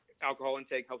moderate alcohol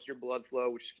intake helps your blood flow,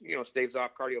 which staves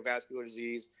off cardiovascular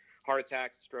disease, heart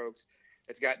attacks, strokes.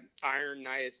 It's got iron,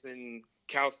 niacin,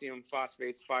 calcium,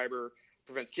 phosphates, fiber,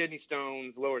 prevents kidney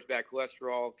stones, lowers bad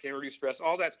cholesterol, can reduce stress.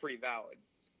 All that's pretty valid.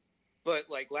 But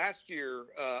like last year,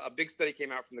 a big study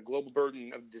came out from the Global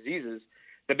Burden of Diseases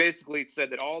that basically said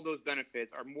that all those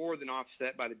benefits are more than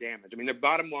offset by the damage. I mean, their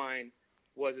bottom line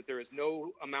was that there is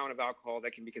no amount of alcohol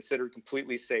that can be considered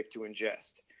completely safe to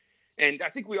ingest. And I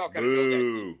think we all kind of know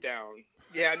that deep down.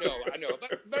 Yeah, I know.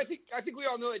 But I think we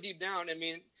all know that deep down. I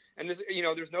mean, and this,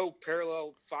 there's no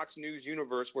parallel Fox News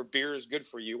universe where beer is good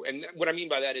for you. And what I mean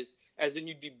by that is, as in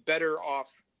you'd be better off,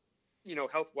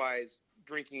 health-wise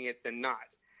drinking it than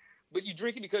not. But you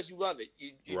drink it because you love it.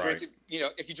 You Right. drink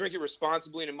it, if you drink it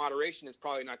responsibly and in moderation, it's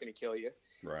probably not going to kill you.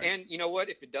 Right. And you know what?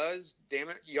 If it does, damn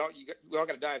it, we all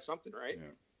got to die of something, right?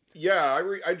 Yeah,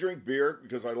 I drink beer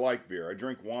because I like beer. I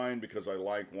drink wine because I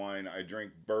like wine. I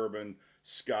drink bourbon,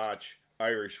 scotch,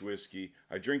 Irish whiskey.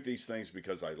 I drink these things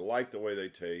because I like the way they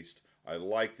taste. I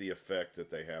like the effect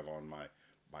that they have on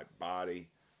my body.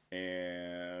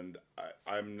 And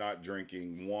I'm not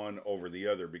drinking one over the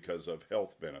other because of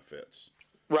health benefits.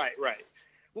 Right.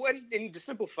 Well, and to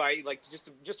simplify, like just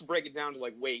to break it down to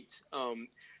like weight,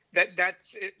 that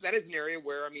is an area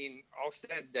where, I mean, all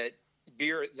said that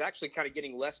beer is actually kind of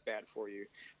getting less bad for you,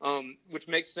 which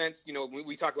makes sense.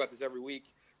 We talk about this every week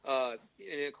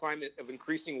in a climate of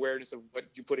increasing awareness of what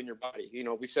you put in your body.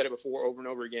 We've said it before over and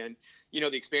over again. The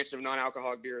expansion of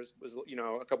non-alcoholic beers was,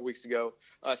 a couple weeks ago,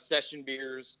 session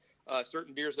beers,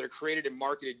 certain beers that are created and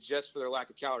marketed just for their lack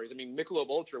of calories. I mean, Michelob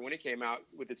Ultra, when it came out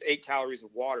with its 8 calories of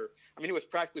water, I mean, it was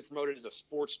practically promoted as a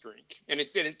sports drink, and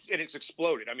it's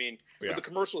exploded. I mean, but the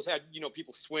commercials had,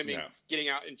 people swimming, getting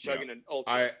out and chugging an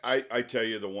Ultra. I tell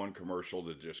you the one commercial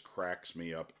that just cracks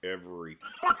me up every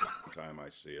time I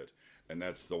see it, and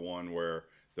that's the one where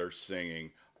they're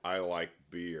singing, "I like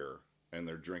beer," and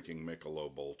they're drinking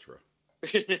Michelob Ultra.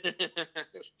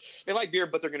 They like beer,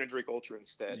 but they're going to drink Ultra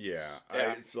instead. Yeah.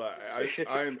 It's like I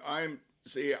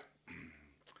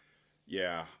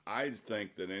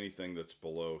think that anything that's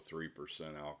below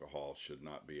 3% alcohol should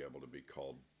not be able to be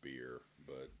called beer.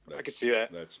 But I could see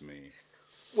that. That's me.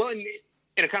 Well, and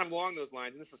And kind of along those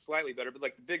lines, and this is slightly better, but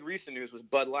like the big recent news was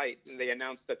Bud Light, and they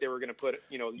announced that they were going to put,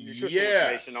 nutritional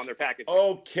information on their package.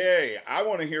 Okay, I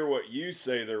want to hear what you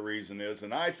say their reason is,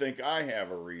 and I think I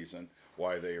have a reason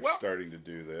why they are starting to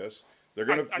do this. They're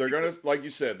gonna, like you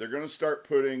said, they're gonna start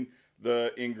putting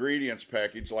the ingredients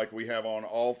package like we have on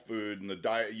all food and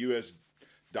the U.S.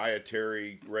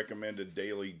 dietary recommended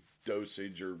daily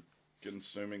dosage or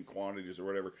consuming quantities or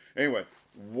whatever. Anyway,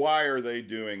 why are they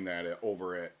doing that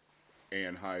over at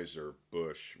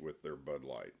Anheuser-Busch with their Bud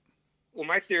Light? Well,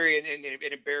 my theory, and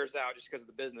it bears out just because of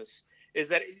the business, is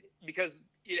that because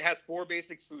it has 4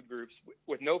 basic food groups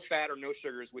with no fat or no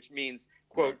sugars, which means,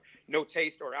 quote, no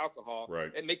taste or alcohol.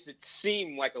 Right. It makes it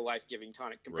seem like a life-giving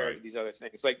tonic compared to these other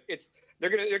things. Like they're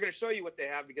gonna show you what they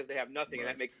have because they have nothing, and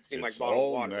that makes it seem like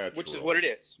bottled water, natural. which is what it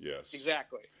is. Yes.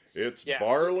 Exactly. It's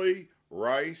barley,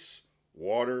 rice,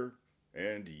 water,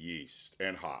 and yeast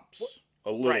and hops.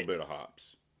 A little bit of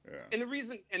hops. Yeah. And the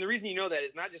reason you know that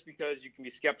is not just because you can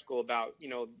be skeptical about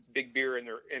big beer and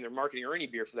their marketing, or any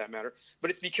beer for that matter,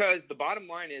 but it's because the bottom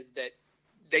line is that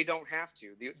they don't have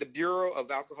to. The Bureau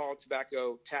of Alcohol,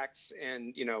 Tobacco, Tax,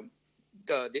 and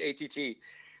the ATT,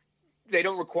 they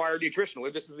don't require nutritional.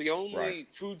 This is the only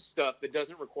food stuff that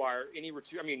doesn't require any.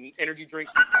 Energy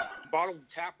drinks, bottled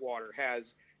tap water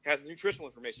has nutritional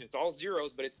information. It's all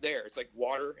zeros, but it's there. It's like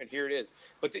water, and here it is.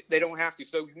 But they don't have to.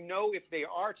 So if they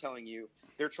are telling you,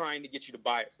 they're trying to get you to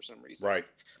buy it for some reason. Right.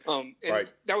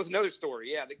 That was another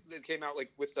story. Yeah, that came out like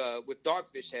with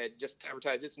Dogfish Head just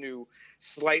advertised its new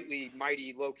slightly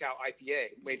mighty low-cal IPA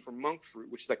made from monk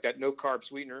fruit, which is like that no-carb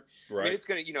sweetener. Right. I mean, it's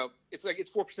gonna, it's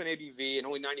 4% ABV and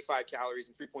only 95 calories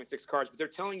and 3.6 carbs, but they're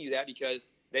telling you that because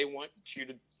they want you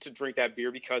to drink that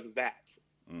beer because of that.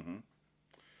 Mm-hmm.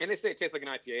 And they say it tastes like an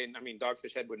IPA, and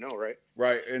Dogfish Head would know, right?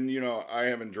 Right, and I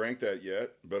haven't drank that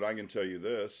yet, but I can tell you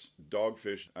this: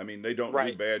 Dogfish. They don't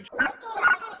do bad.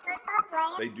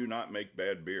 They do not make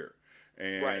bad beer,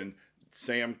 and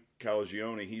Sam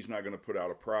Calagione, he's not going to put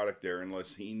out a product there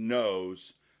unless he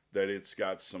knows that it's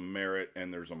got some merit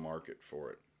and there's a market for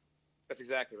it. That's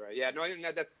exactly right. Yeah, no,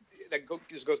 that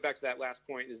just goes back to that last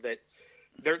point, is that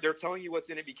they're telling you what's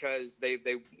in it because they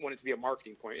want it to be a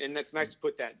marketing point, and that's nice to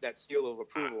put that seal of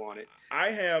approval on it.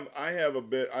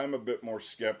 I'm a bit more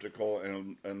skeptical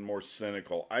and more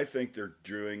cynical. I think they're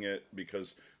doing it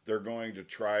because they're going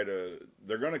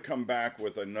to come back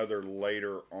with another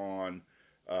later on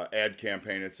ad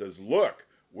campaign that says, look,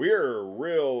 we're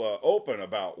real open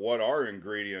about what our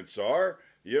ingredients are.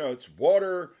 It's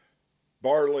water,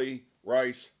 barley,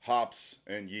 rice, hops,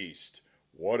 and yeast.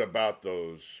 What about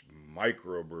those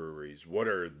microbreweries? What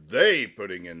are they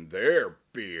putting in their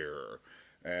beer?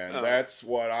 And that's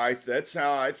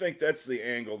how I think that's the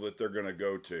angle that they're going to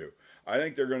go to. I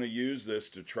think they're going to use this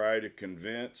to try to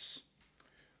convince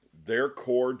their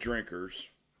core drinkers,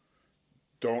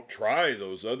 don't try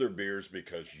those other beers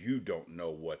because you don't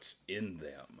know what's in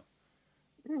them.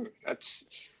 That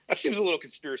seems a little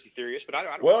conspiracy theorist, but I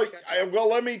don't. Well,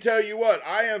 let me tell you what.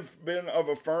 I have been of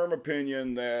a firm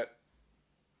opinion that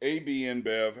AB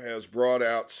InBev has brought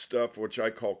out stuff which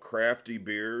I call crafty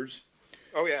beers.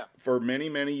 Oh, yeah. For many,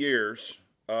 many years.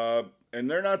 And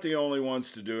they're not the only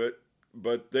ones to do it,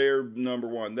 but they're number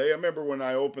one. I remember when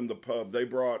I opened the pub, they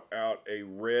brought out a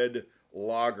red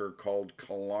lager called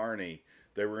Killarney.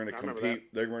 They were going to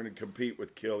compete. They were going to compete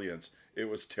with Killian's. It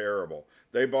was terrible.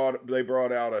 They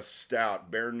brought out a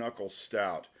stout, bare knuckle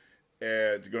stout,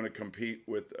 and going to compete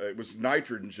with. It was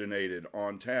nitrogenated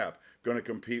on tap. Going to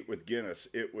compete with Guinness.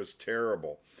 It was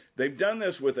terrible. They've done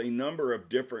this with a number of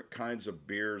different kinds of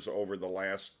beers over the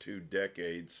last 2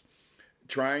 decades,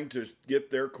 trying to get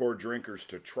their core drinkers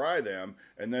to try them,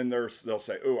 and then they'll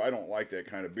say, "Oh, I don't like that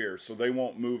kind of beer," so they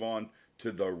won't move on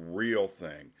to the real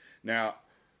thing. Now,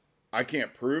 I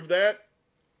can't prove that.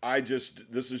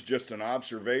 This is just an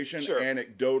observation,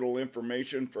 anecdotal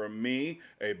information from me,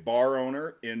 a bar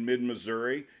owner in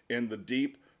mid-Missouri, in the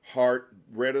deep heart,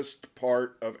 reddest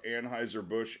part of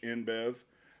Anheuser-Busch InBev,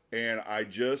 and I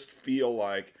just feel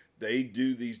like they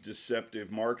do these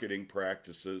deceptive marketing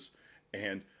practices,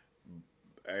 and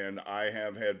I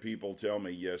have had people tell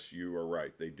me, yes, you are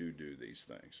right, they do these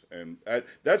things. And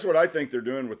that's what I think they're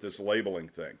doing with this labeling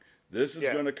thing. This is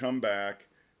going to come back,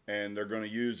 and they're going to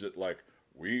use it like,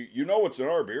 what's in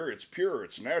our beer? It's pure,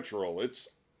 it's natural, it's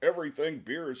everything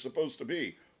beer is supposed to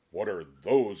be. What are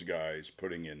those guys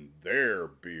putting in their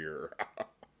beer?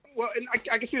 Well, and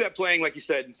I can see that playing, like you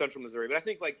said, in central Missouri. But I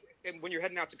think, when you're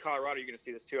heading out to Colorado, you're going to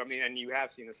see this too. I mean, and you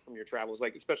have seen this from your travels,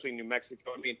 like especially in New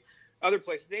Mexico. I mean, other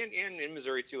places, and in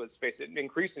Missouri too. Let's face it,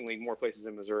 increasingly more places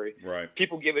in Missouri. Right.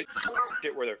 People give it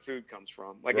shit where their food comes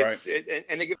from, like Right.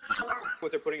 and they give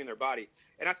what they're putting in their body.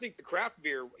 And I think the craft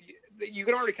beer, you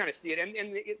can already kind of see it,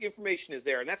 and the information is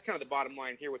there, and that's kind of the bottom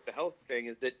line here with the health thing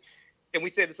is that, and we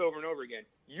say this over and over again,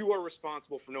 you are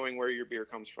responsible for knowing where your beer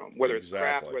comes from, whether it's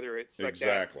craft, whether it's like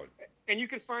that. And you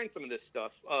can find some of this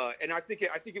stuff, and I think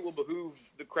it will behoove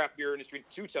the craft beer industry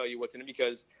to tell you what's in it,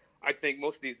 because I think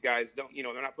most of these guys don't,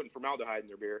 they're not putting formaldehyde in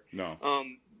their beer. No.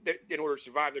 In order to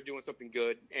survive, they're doing something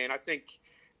good, and I think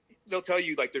they'll tell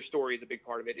you like their story is a big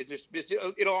part of it.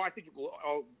 I think it will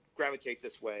all gravitate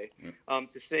this way,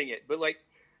 to sing it. But like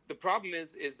the problem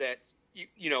is that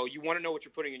you want to know what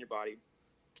you're putting in your body,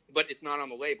 but it's not on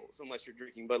the labels unless you're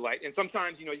drinking Bud Light. And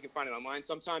sometimes you can find it online.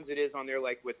 Sometimes it is on there,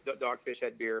 like with Dogfish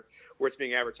Head beer, where it's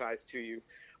being advertised to you.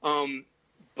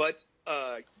 But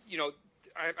I've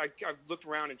looked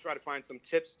around and tried to find some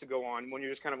tips to go on when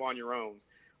you're just kind of on your own,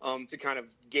 to kind of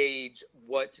gauge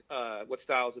what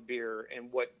styles of beer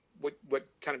and what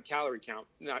kind of calorie count,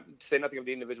 not say nothing of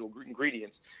the individual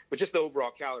ingredients, but just the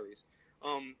overall calories.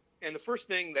 And the first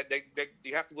thing that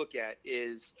you have to look at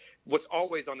is what's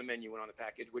always on the menu and on the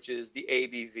package, which is the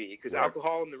ABV, because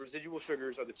alcohol and the residual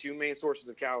sugars are the two main sources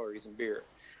of calories in beer.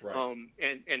 Right.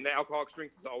 And the alcoholic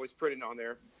strength is always printed on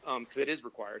there, because it is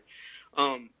required.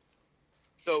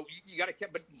 So you got to,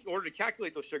 but in order to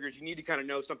calculate those sugars, you need to kind of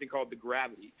know something called the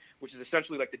gravity, which is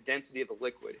essentially like the density of the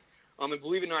liquid. And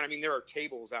believe it or not, I mean, there are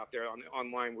tables out there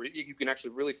online where you can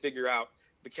actually really figure out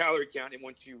the calorie count, and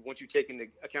once you take into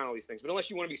account all these things. But unless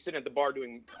you want to be sitting at the bar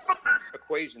doing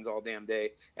equations all damn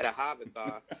day at a Harvard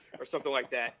bar or something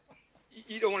like that,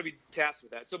 you don't want to be tasked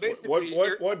with that. So basically,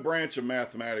 what branch of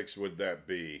mathematics would that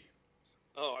be?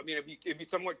 Oh, I mean, it'd be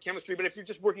somewhat chemistry. But if you're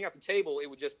just working out the table, it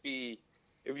would just be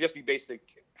basic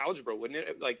algebra, wouldn't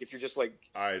it? Like if you're just like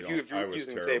I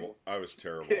was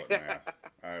terrible at math.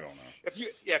 I don't know. If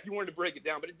you wanted to break it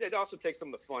down, but it also takes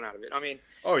some of the fun out of it. I mean,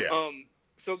 oh yeah.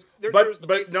 So there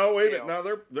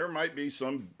might be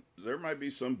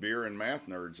some beer and math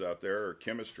nerds out there, or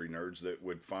chemistry nerds, that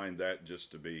would find that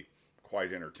just to be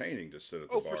quite entertaining to sit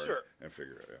at the bar and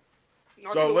figure it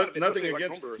out. So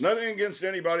nothing against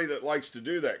anybody that likes to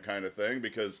do that kind of thing,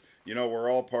 because we're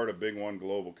all part of Big One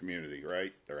Global community,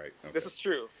 right? All right. Okay. This is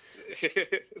true.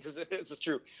 This is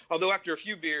true. Although after a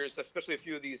few beers, especially a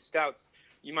few of these stouts,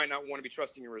 you might not want to be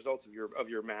trusting your results of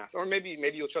your math, or maybe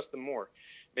you'll trust them more.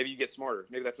 Maybe you get smarter.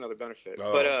 Maybe that's another benefit.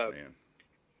 Man.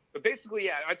 But basically,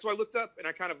 yeah. So I looked up, and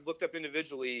I kind of looked up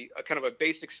individually a kind of a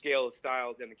basic scale of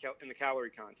styles and the calorie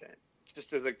content,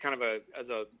 just as a kind of as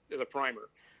a primer.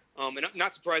 And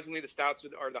not surprisingly, the stouts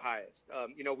are the highest.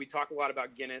 We talk a lot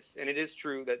about Guinness, and it is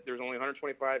true that there's only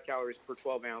 125 calories per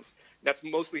 12 ounce. That's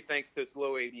mostly thanks to its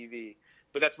low ABV.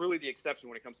 But that's really the exception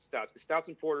when it comes to stouts, because stouts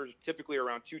and porters are typically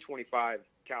around 225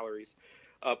 calories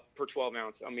per 12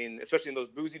 ounce. I mean, especially in those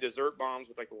boozy dessert bombs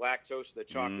with like the lactose, the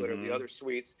chocolate, or the other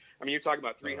sweets. I mean, you're talking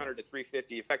about 300 to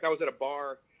 350. In fact, I was at a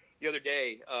bar the other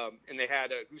day, and they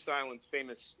had Goose Island's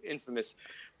infamous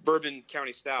Bourbon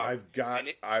County Stout.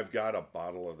 I've got a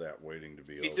bottle of that waiting to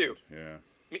be opened. Me too.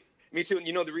 Yeah. Me too. And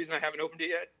the reason I haven't opened it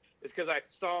yet is because I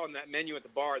saw on that menu at the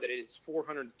bar that it is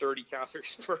 430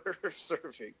 calories per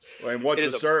serving. Well, and what's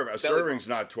a serving? A serving's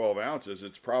not 12 ounces.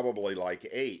 It's probably like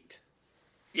 8.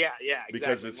 Yeah, exactly.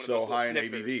 Because it's so high in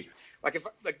ABV. Like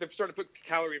they're starting to put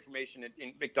calorie information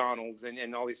in McDonald's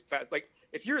and all these fast. Like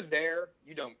if you're there,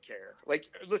 you don't care. Like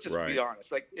let's just be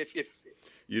honest. Like if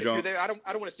you're there, I don't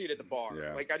want to see it at the bar.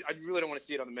 Yeah. Like I really don't want to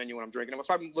see it on the menu when I'm drinking. If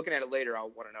I'm looking at it later,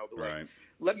 I'll want to know. But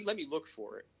like, let me look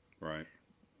for it. Right.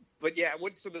 But yeah,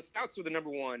 so the stouts are the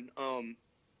number one.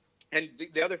 And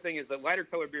the other thing is that lighter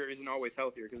color beer isn't always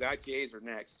healthier, because the IPAs are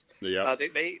next. Yeah.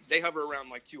 They hover around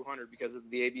like 200 because of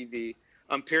the ABV.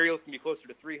 Imperials can be closer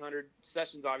to 300.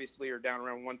 Sessions obviously are down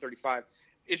around 135.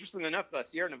 Interestingly enough,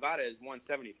 Sierra Nevada is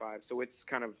 175, so it's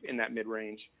kind of in that mid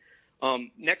range.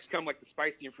 Next come like the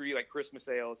spicy and fruity, like Christmas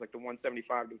ales, like the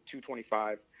 175 to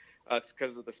 225. It's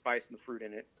because of the spice and the fruit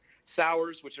in it.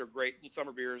 Sours, which are great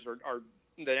summer beers, are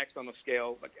the next on the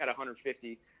scale, like at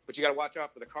 150. But you got to watch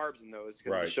out for the carbs in those,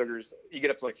 because the sugars, you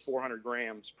get up to like 400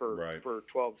 grams per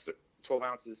 12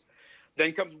 ounces.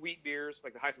 Then comes wheat beers,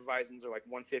 like the Hefeweizens are like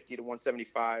 150 to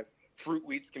 175. Fruit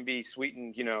wheats can be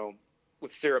sweetened,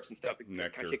 with syrups and stuff to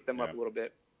kind of kick them up a little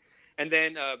bit. And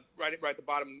then right at the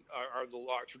bottom are the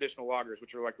traditional lagers,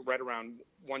 which are like right around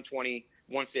 120,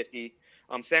 150.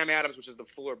 Sam Adams, which is the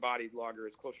fuller bodied lager,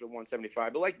 is closer to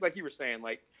 175. But like you were saying,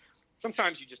 like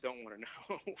sometimes you just don't want to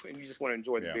know and you just want to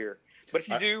enjoy the beer. But if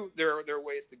you do, there are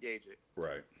ways to gauge it.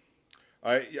 Right.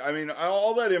 I mean,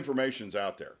 all that information's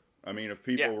out there. I mean, if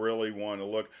people really want to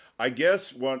look, I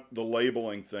guess what the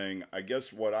labeling thing, I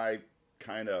guess what I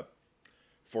kind of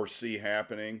foresee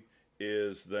happening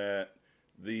is that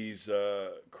these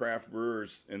craft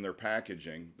brewers in their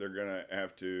packaging, they're going to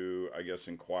have to, I guess,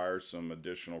 inquire some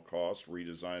additional costs,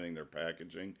 redesigning their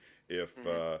packaging. If,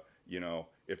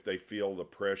 if they feel the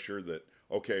pressure that,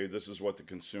 okay, this is what the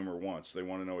consumer wants. They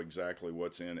want to know exactly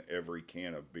what's in every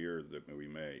can of beer that we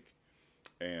make.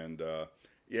 And,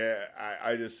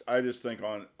 I just think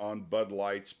on Bud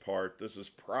Light's part, this is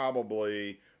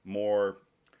probably more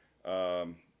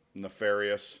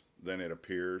nefarious than it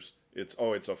appears. It's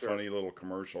a funny little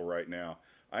commercial right now.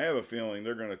 I have a feeling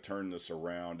they're going to turn this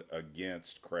around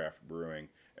against craft brewing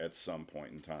at some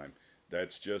point in time.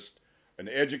 That's just an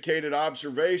educated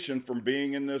observation from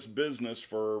being in this business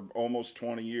for almost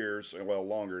 20 years. Well,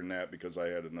 longer than that because I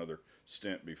had another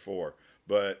stint before.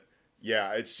 But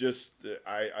yeah, it's just,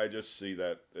 I just see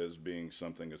that as being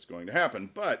something that's going to happen.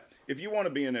 But if you want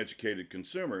to be an educated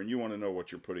consumer and you want to know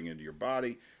what you're putting into your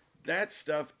body, that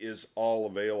stuff is all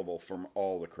available from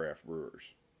all the craft brewers.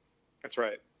 That's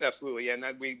right. Absolutely. Yeah, and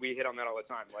that we hit on that all the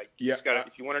time. Like,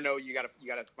 if you want to know, you gotta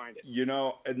find it.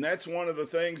 And that's one of the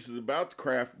things about the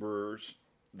craft brewers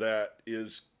that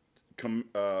is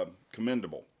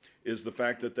commendable, is the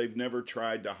fact that they've never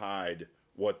tried to hide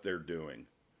what they're doing.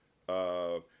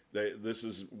 We're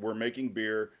making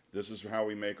beer. This is how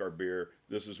we make our beer.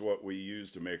 This is what we use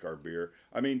to make our beer.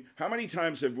 I mean, how many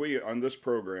times have we on this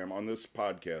program, on this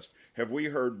podcast, have we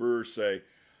heard brewers say,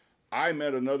 I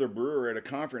met another brewer at a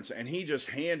conference and he just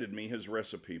handed me his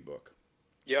recipe book.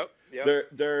 Yep.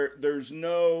 There's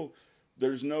no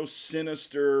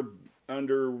sinister,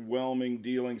 underwhelming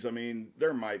dealings. I mean,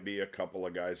 there might be a couple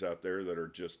of guys out there that are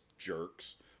just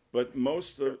jerks, but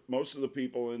most of the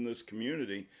people in this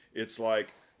community, it's like,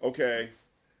 okay,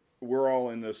 we're all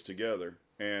in this together,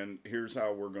 and here's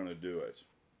how we're going to do it.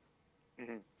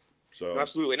 Mm-hmm. So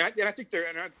absolutely, and I think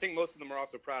most of them are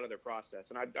also proud of their process,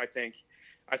 and I think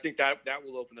that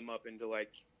will open them up into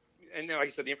like you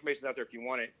said, the information's out there if you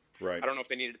want it. Right. I don't know if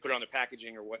they needed to put it on their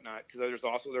packaging or whatnot, because there's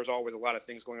always a lot of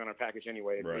things going on in package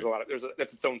anyway. Right.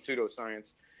 That's its own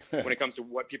pseudoscience when it comes to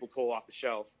what people pull off the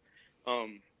shelf.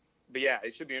 But yeah,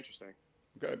 it should be interesting.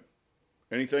 Okay.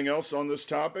 Anything else on this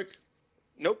topic?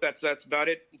 Nope, that's about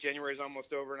it. January's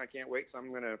almost over, and I can't wait. So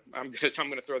I'm gonna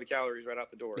throw the calories right out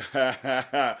the door.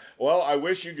 Well, I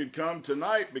wish you could come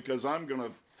tonight because I'm gonna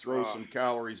throw some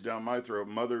calories down my throat.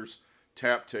 Mother's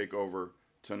tap takeover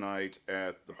tonight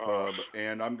at the pub,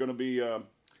 and I'm gonna be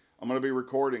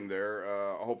recording there.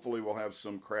 Hopefully, we'll have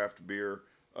some craft beer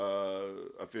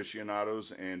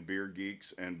aficionados and beer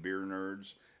geeks and beer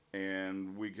nerds,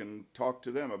 and we can talk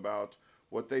to them about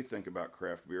what they think about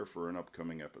craft beer for an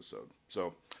upcoming episode.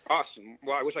 So awesome.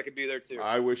 Well, I wish I could be there too.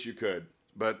 I wish you could.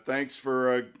 But thanks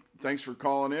for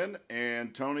calling in.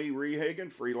 And Tony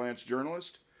Rehagen, freelance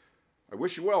journalist, I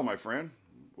wish you well, my friend.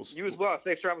 You as well.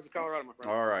 Safe travels to Colorado, my friend.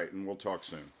 All right, and we'll talk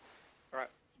soon. All right.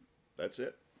 That's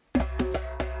it.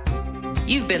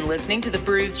 You've been listening to The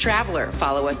Brews Traveler.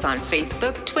 Follow us on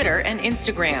Facebook, Twitter, and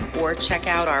Instagram, or check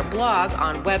out our blog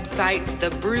on website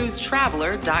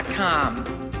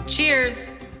thebrewstraveler.com.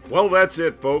 Cheers! Well, that's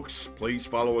it, folks. Please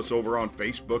follow us over on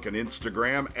Facebook and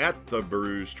Instagram at The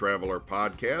Brews Traveler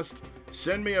Podcast.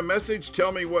 Send me a message.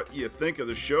 Tell me what you think of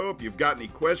the show. If you've got any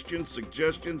questions,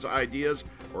 suggestions, ideas,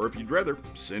 or if you'd rather,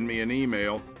 send me an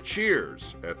email.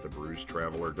 Cheers at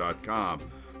thebrewstraveler.com.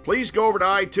 Please go over to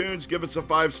iTunes, give us a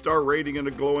 5-star rating and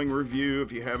a glowing review.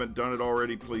 If you haven't done it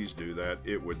already, please do that.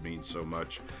 It would mean so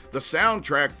much. The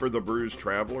soundtrack for The Brews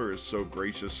Traveler is so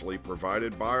graciously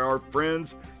provided by our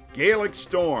friends Gaelic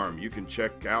Storm. You can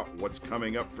check out what's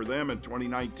coming up for them in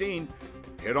 2019.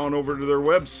 Head on over to their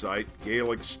website,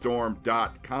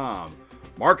 GaelicStorm.com.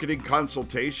 Marketing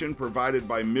consultation provided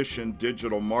by Mission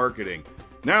Digital Marketing.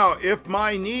 Now, if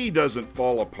my knee doesn't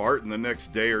fall apart in the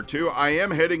next day or two, I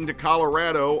am heading to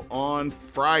Colorado on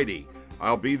Friday.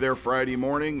 I'll be there Friday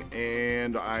morning,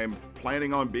 and I'm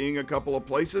planning on being a couple of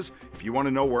places. If you want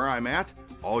to know where I'm at,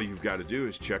 all you've got to do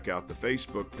is check out the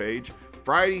Facebook page.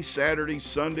 Friday, Saturday,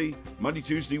 Sunday, Monday,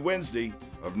 Tuesday, Wednesday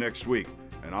of next week.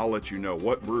 And I'll let you know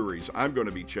what breweries I'm going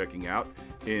to be checking out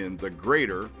in the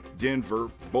greater Denver,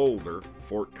 Boulder,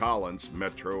 Fort Collins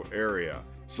metro area.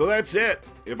 So that's it.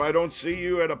 If I don't see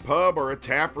you at a pub or a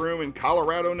tap room in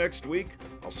Colorado next week,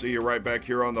 I'll see you right back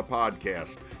here on the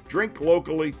podcast. Drink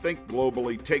locally, think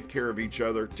globally, take care of each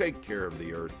other, take care of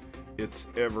the earth. It's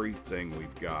everything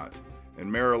we've got. And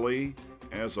Marilee,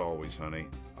 as always, honey,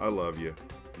 I love you.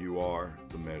 You are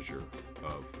the measure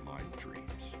of my dreams.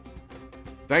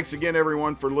 Thanks again,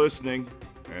 everyone, for listening,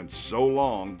 and so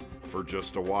long for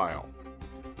just a while.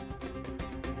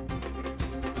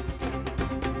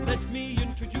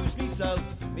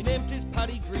 Me name is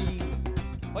Paddy Green.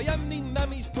 I am me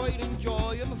mammy's pride and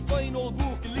joy. I'm a fine old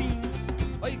Wookaleen.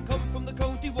 I come from the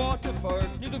county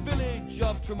Waterford, near the village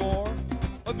of Tremor.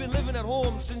 I've been living at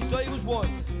home since I was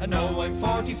 1, and now I'm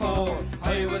 44.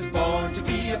 I was born to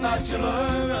be a bachelor,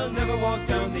 I'll never walk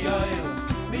down the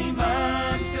aisle. Me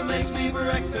man still makes me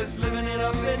breakfast, living it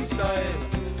up in style.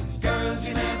 Girls,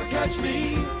 you never catch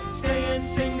me, staying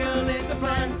single is the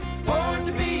plan. Born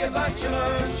to be a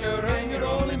bachelor, sure I'm your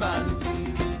only man.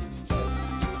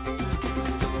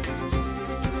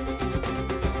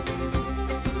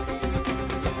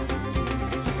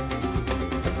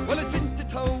 Well, it's into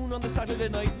town on the Saturday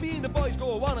night, me and the boys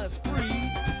go on a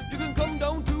spree. You can come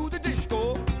down to the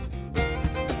disco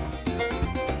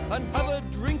and have a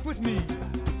drink with me,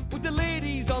 with the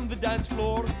ladies on the dance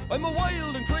floor. I'm a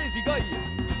wild and crazy guy,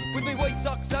 with me white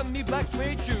socks and me black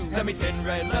suede shoes and me thin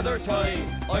red leather tie.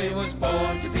 I was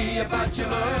born to be a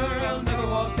bachelor, I'll never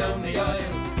walk down the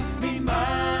aisle. Me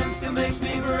man still makes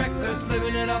me breakfast,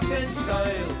 living it up in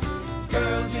style.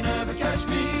 Girls, you never catch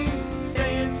me,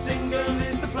 staying single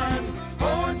is the plan.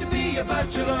 Born to be a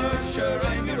bachelor, sure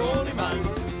I'm your only man.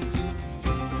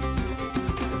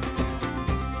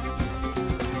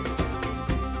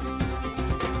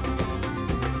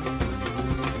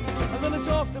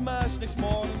 Off to mass next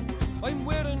morning, I'm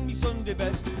wearing me Sunday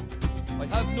best. I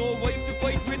have no wife to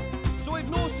fight with, so I've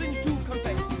no sins to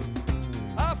confess.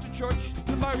 After church,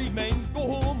 the married men go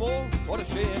home, oh, what a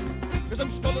shame, cause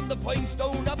I'm sculling the pints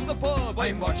down at the pub.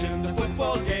 I'm watching the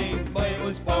football game. I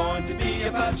was born to be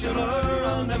a bachelor,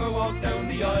 I'll never walk down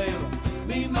the aisle.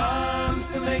 Me mom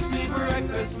still makes me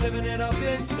breakfast, living it up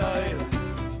in style.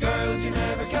 Girls, you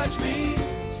never catch me,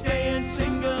 staying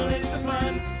single is the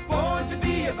plan. Born to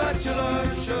be a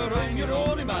bachelor, sure I'm your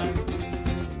only man.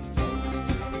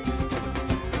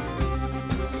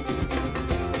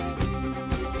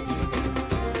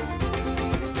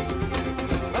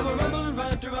 I'm a rambling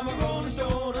ranter, I'm a rolling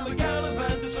stone, I'm a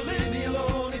gallivanter, so leave me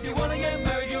alone. If you wanna get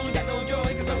married, you'll get no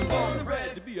joy, cause I was born and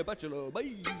bred to be a bachelor.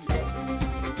 Bye.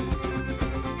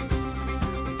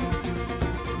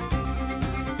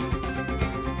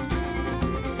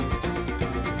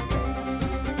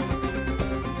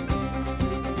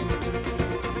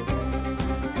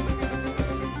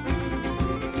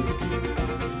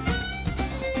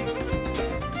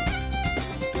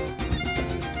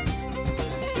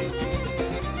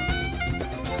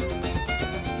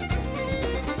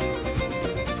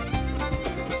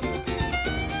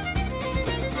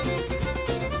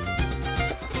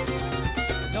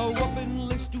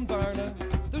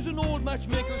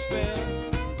 Matchmaker's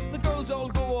fair. The girls all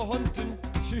go a-hunting,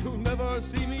 you'll never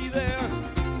see me there.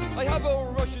 I have a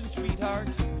Russian sweetheart,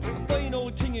 a fine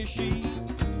old thing is she.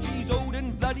 She's out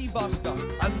in Vladivostok,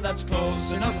 and that's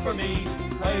close enough for me.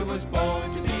 I was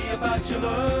born to be a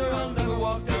bachelor, I'll never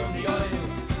walk down the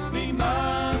aisle. Me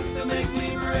man still makes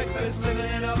me breakfast, living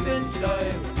it up in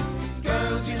style.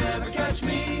 Girls, you never catch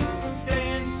me,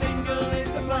 staying single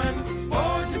is the plan.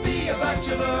 Born to be a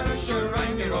bachelor, sure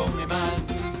I'm your only man.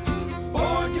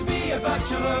 Born to be a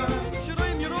bachelor, sure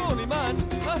I'm your only man.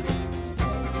 Huh?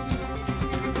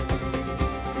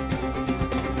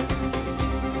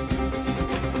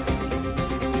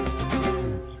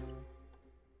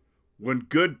 When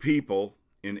good people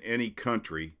in any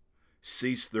country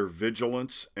cease their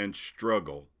vigilance and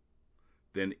struggle,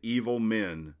 then evil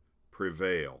men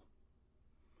prevail.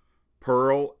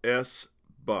 Pearl S.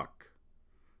 Buck,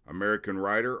 American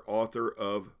writer, author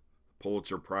of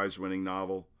Pulitzer Prize-winning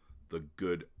novel The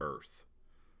Good Earth.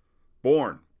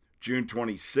 Born June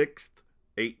 26,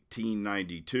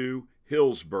 1892,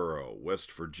 Hillsboro,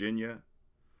 West Virginia.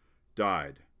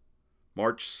 Died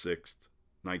March 6,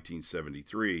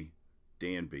 1973,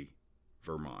 Danby,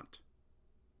 Vermont.